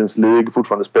när Champions League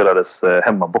fortfarande spelades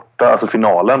hemma borta, alltså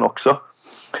finalen också.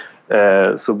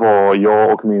 Så var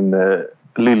jag och min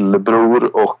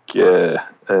lillebror och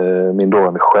min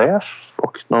dåvarande chef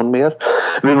och någon mer.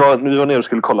 Vi var nere och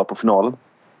skulle kolla på finalen.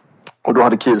 Och då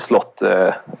hade Kiel slått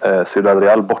Ciudad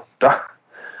Real borta.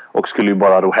 Och skulle ju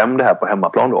bara ro hem det här på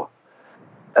hemmaplan då.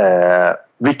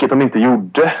 Vilket de inte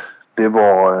gjorde. Det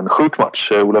var en sjuk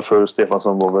match. Olaf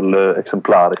Stefansson var väl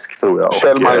exemplarisk, tror jag.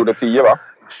 Kjellman gjorde 10, va?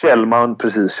 Kjellman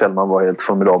var helt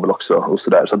formidabel också. Och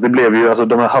sådär. Så det blev ju, alltså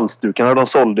de här halsdukarna de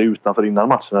sålde utanför innan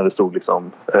matchen. När det stod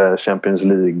liksom Champions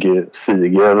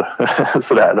League-siger.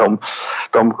 Sådär.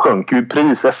 De sjönk ju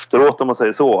pris efteråt, om man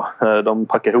säger så. De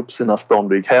packade ihop sina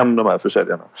stånd och gick hem, de här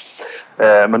försäljarna.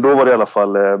 Men då var det i alla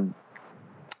fall...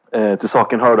 till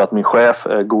saken hörde att min chef,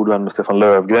 god vän med Stefan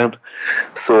Löfgren,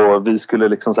 så vi skulle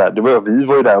liksom så här, vi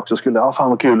var ju där också, skulle fan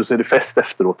vad kul, och så är det fest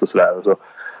efteråt och sådär. Så,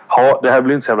 det här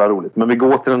blir inte så jävla roligt, men vi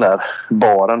går till den där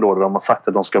baren då där de har sagt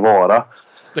att de ska vara.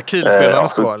 Där Kielspelarna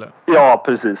ska, eller? Ja,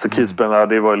 precis. Och Kielspelarna,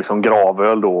 det var liksom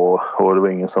gravöl då, och det var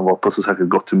ingen som var på så särskilt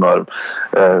gott humör.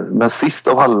 Men sist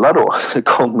av alla då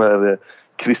kommer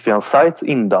Christian Seitz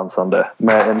indansande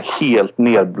med en helt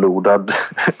nedblodad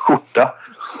skjorta.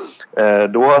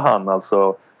 Då har han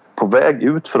alltså på väg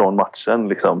ut från matchen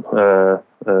liksom,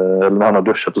 eller när han har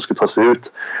duschat och ska ta sig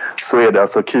ut, så är det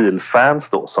alltså Kiel-fans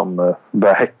då som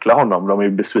börjar häckla honom. De är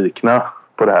ju besvikna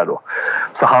på det här då.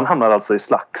 Så han hamnar alltså i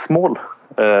slagsmål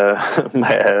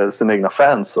med sina egna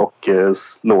fans och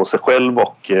slår sig själv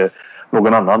och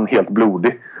någon annan helt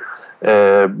blodig.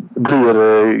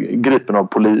 Blir gripen av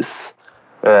polis,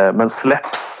 men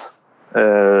släpps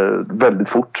väldigt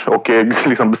fort och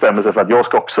liksom bestämmer sig för att jag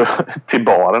ska också till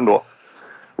baren då,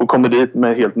 och kommer dit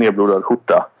med helt nedblodad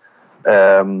skjorta.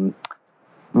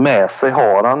 Med sig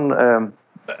har han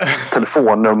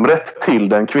telefonnumret till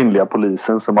den kvinnliga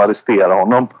polisen som arresterar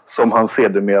honom, som han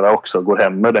sedermera också går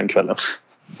hem med den kvällen.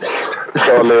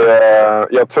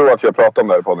 Jag tror att vi har pratat om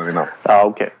det här i podden innan. Ja,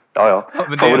 okej. Ja.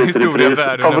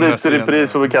 Favoriter i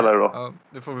pris får vi kalla det då. Ja,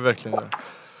 det får vi verkligen göra.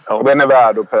 Och den är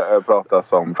värd att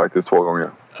prata om faktiskt 2 gånger.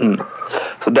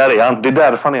 Så där är han. Det är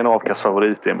därför han är en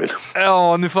avkastfavorit, Emil.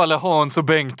 Ja, nu faller Hans och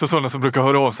Bengt och sådana som brukar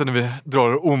höra av sig när vi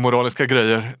drar omoraliska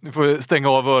grejer. Nu får vi stänga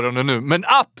av öronen nu. Men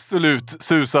absolut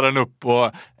susar den upp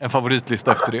på en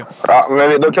favoritlista efter det. Ja,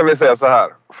 men då kan vi säga så här.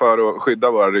 För att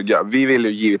skydda våra ryggar. Vi vill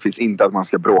ju givetvis inte att man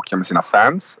ska bråka med sina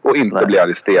fans. Och inte bli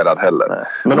arresterad heller. Nej.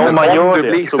 Men om man gör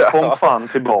det så kom fan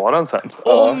till baren sen.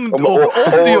 Om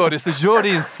du gör det så gör det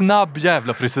i en snabb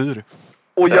jävla frisyr.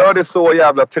 Och gör det så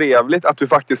jävla trevligt att du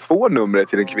faktiskt får numret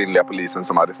till den kvinnliga polisen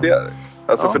som arresterar dig.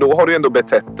 Alltså, för då har du ändå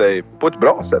betett dig på ett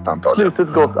bra sätt antagligen.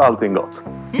 Slutet gott, allting gott.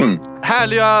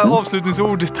 Härliga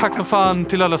avslutningsord. Tack som fan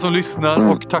till alla som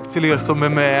lyssnar och tack till er som är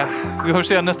med. Vi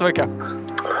hörs igen nästa vecka.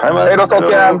 Hej då,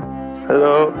 Stocken! Hej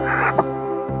då!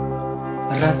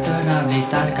 Rötterna blir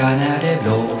starka när det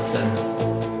blåser.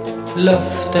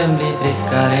 Luften blir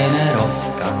friskare när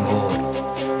åskan går.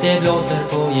 Det blåser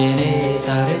på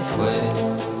Genesarets sjö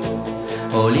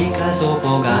och likaså på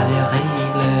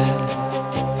Galleriebleu.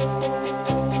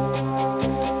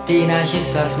 Dina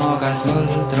kyssar smakar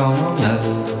smultron och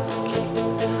mjölk.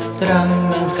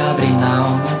 Drömmen ska brinna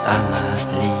om ett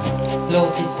annat liv.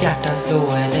 Låt ditt hjärta slå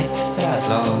ett extra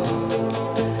slag.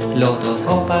 Låt oss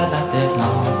hoppas att det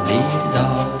snart blir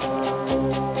dag.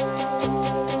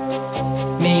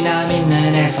 Mina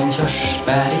minnen är som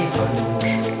körsbär i punsch.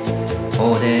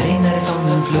 Och det rinner som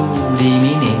en flod i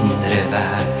min inre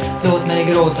värld. Låt mig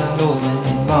gråta, låt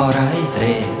mig vara i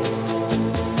fred.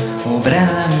 Och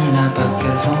bränna mina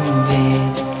böcker som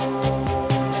ved.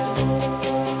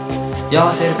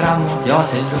 Jag ser framåt, jag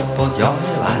ser uppåt, jag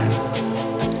är varm.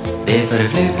 Det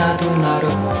förflutna tonar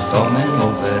upp som en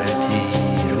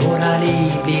overtyr. Våra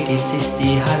liv blir till sist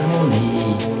i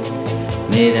harmoni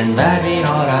med den värld vi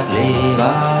har att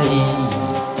leva i.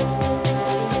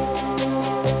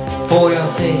 Får jag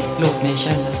se, låt mig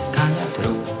känna, kan jag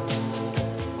tro.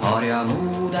 Har jag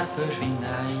mod att försvinna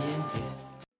i en tyst.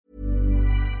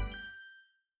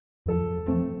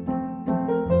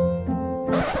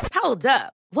 Hold up.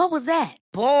 What was that?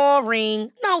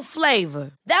 Boring. No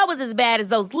flavor. That was as bad as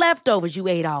those leftovers you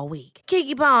ate all week.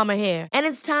 Keke Palmer here. And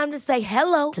it's time to say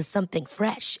hello to something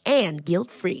fresh and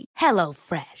guilt-free. Hello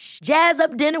Fresh. Jazz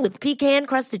up dinner with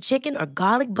pecan-crusted chicken or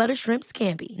garlic butter shrimp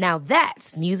scampi. Now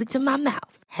that's music to my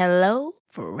mouth. Hello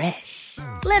Fresh.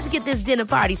 Let's get this dinner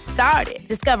party started.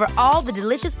 Discover all the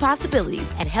delicious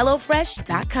possibilities at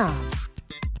HelloFresh.com.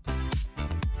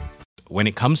 When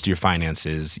it comes to your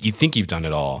finances, you think you've done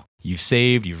it all. You've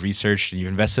saved, you've researched, and you've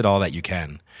invested all that you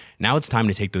can. Now it's time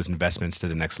to take those investments to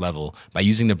the next level by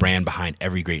using the brand behind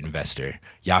every great investor,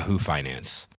 Yahoo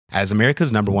Finance. As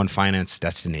America's #1 finance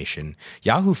destination,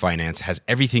 Yahoo Finance has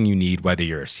everything you need, whether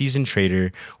you're a seasoned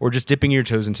trader or just dipping your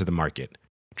toes into the market.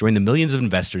 Join the millions of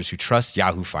investors who trust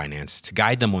Yahoo Finance to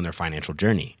guide them on their financial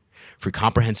journey. For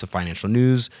comprehensive financial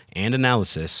news and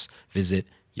analysis, visit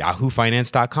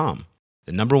yahoofinance.com,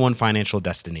 the #1 financial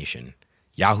destination,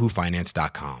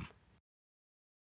 yahoofinance.com.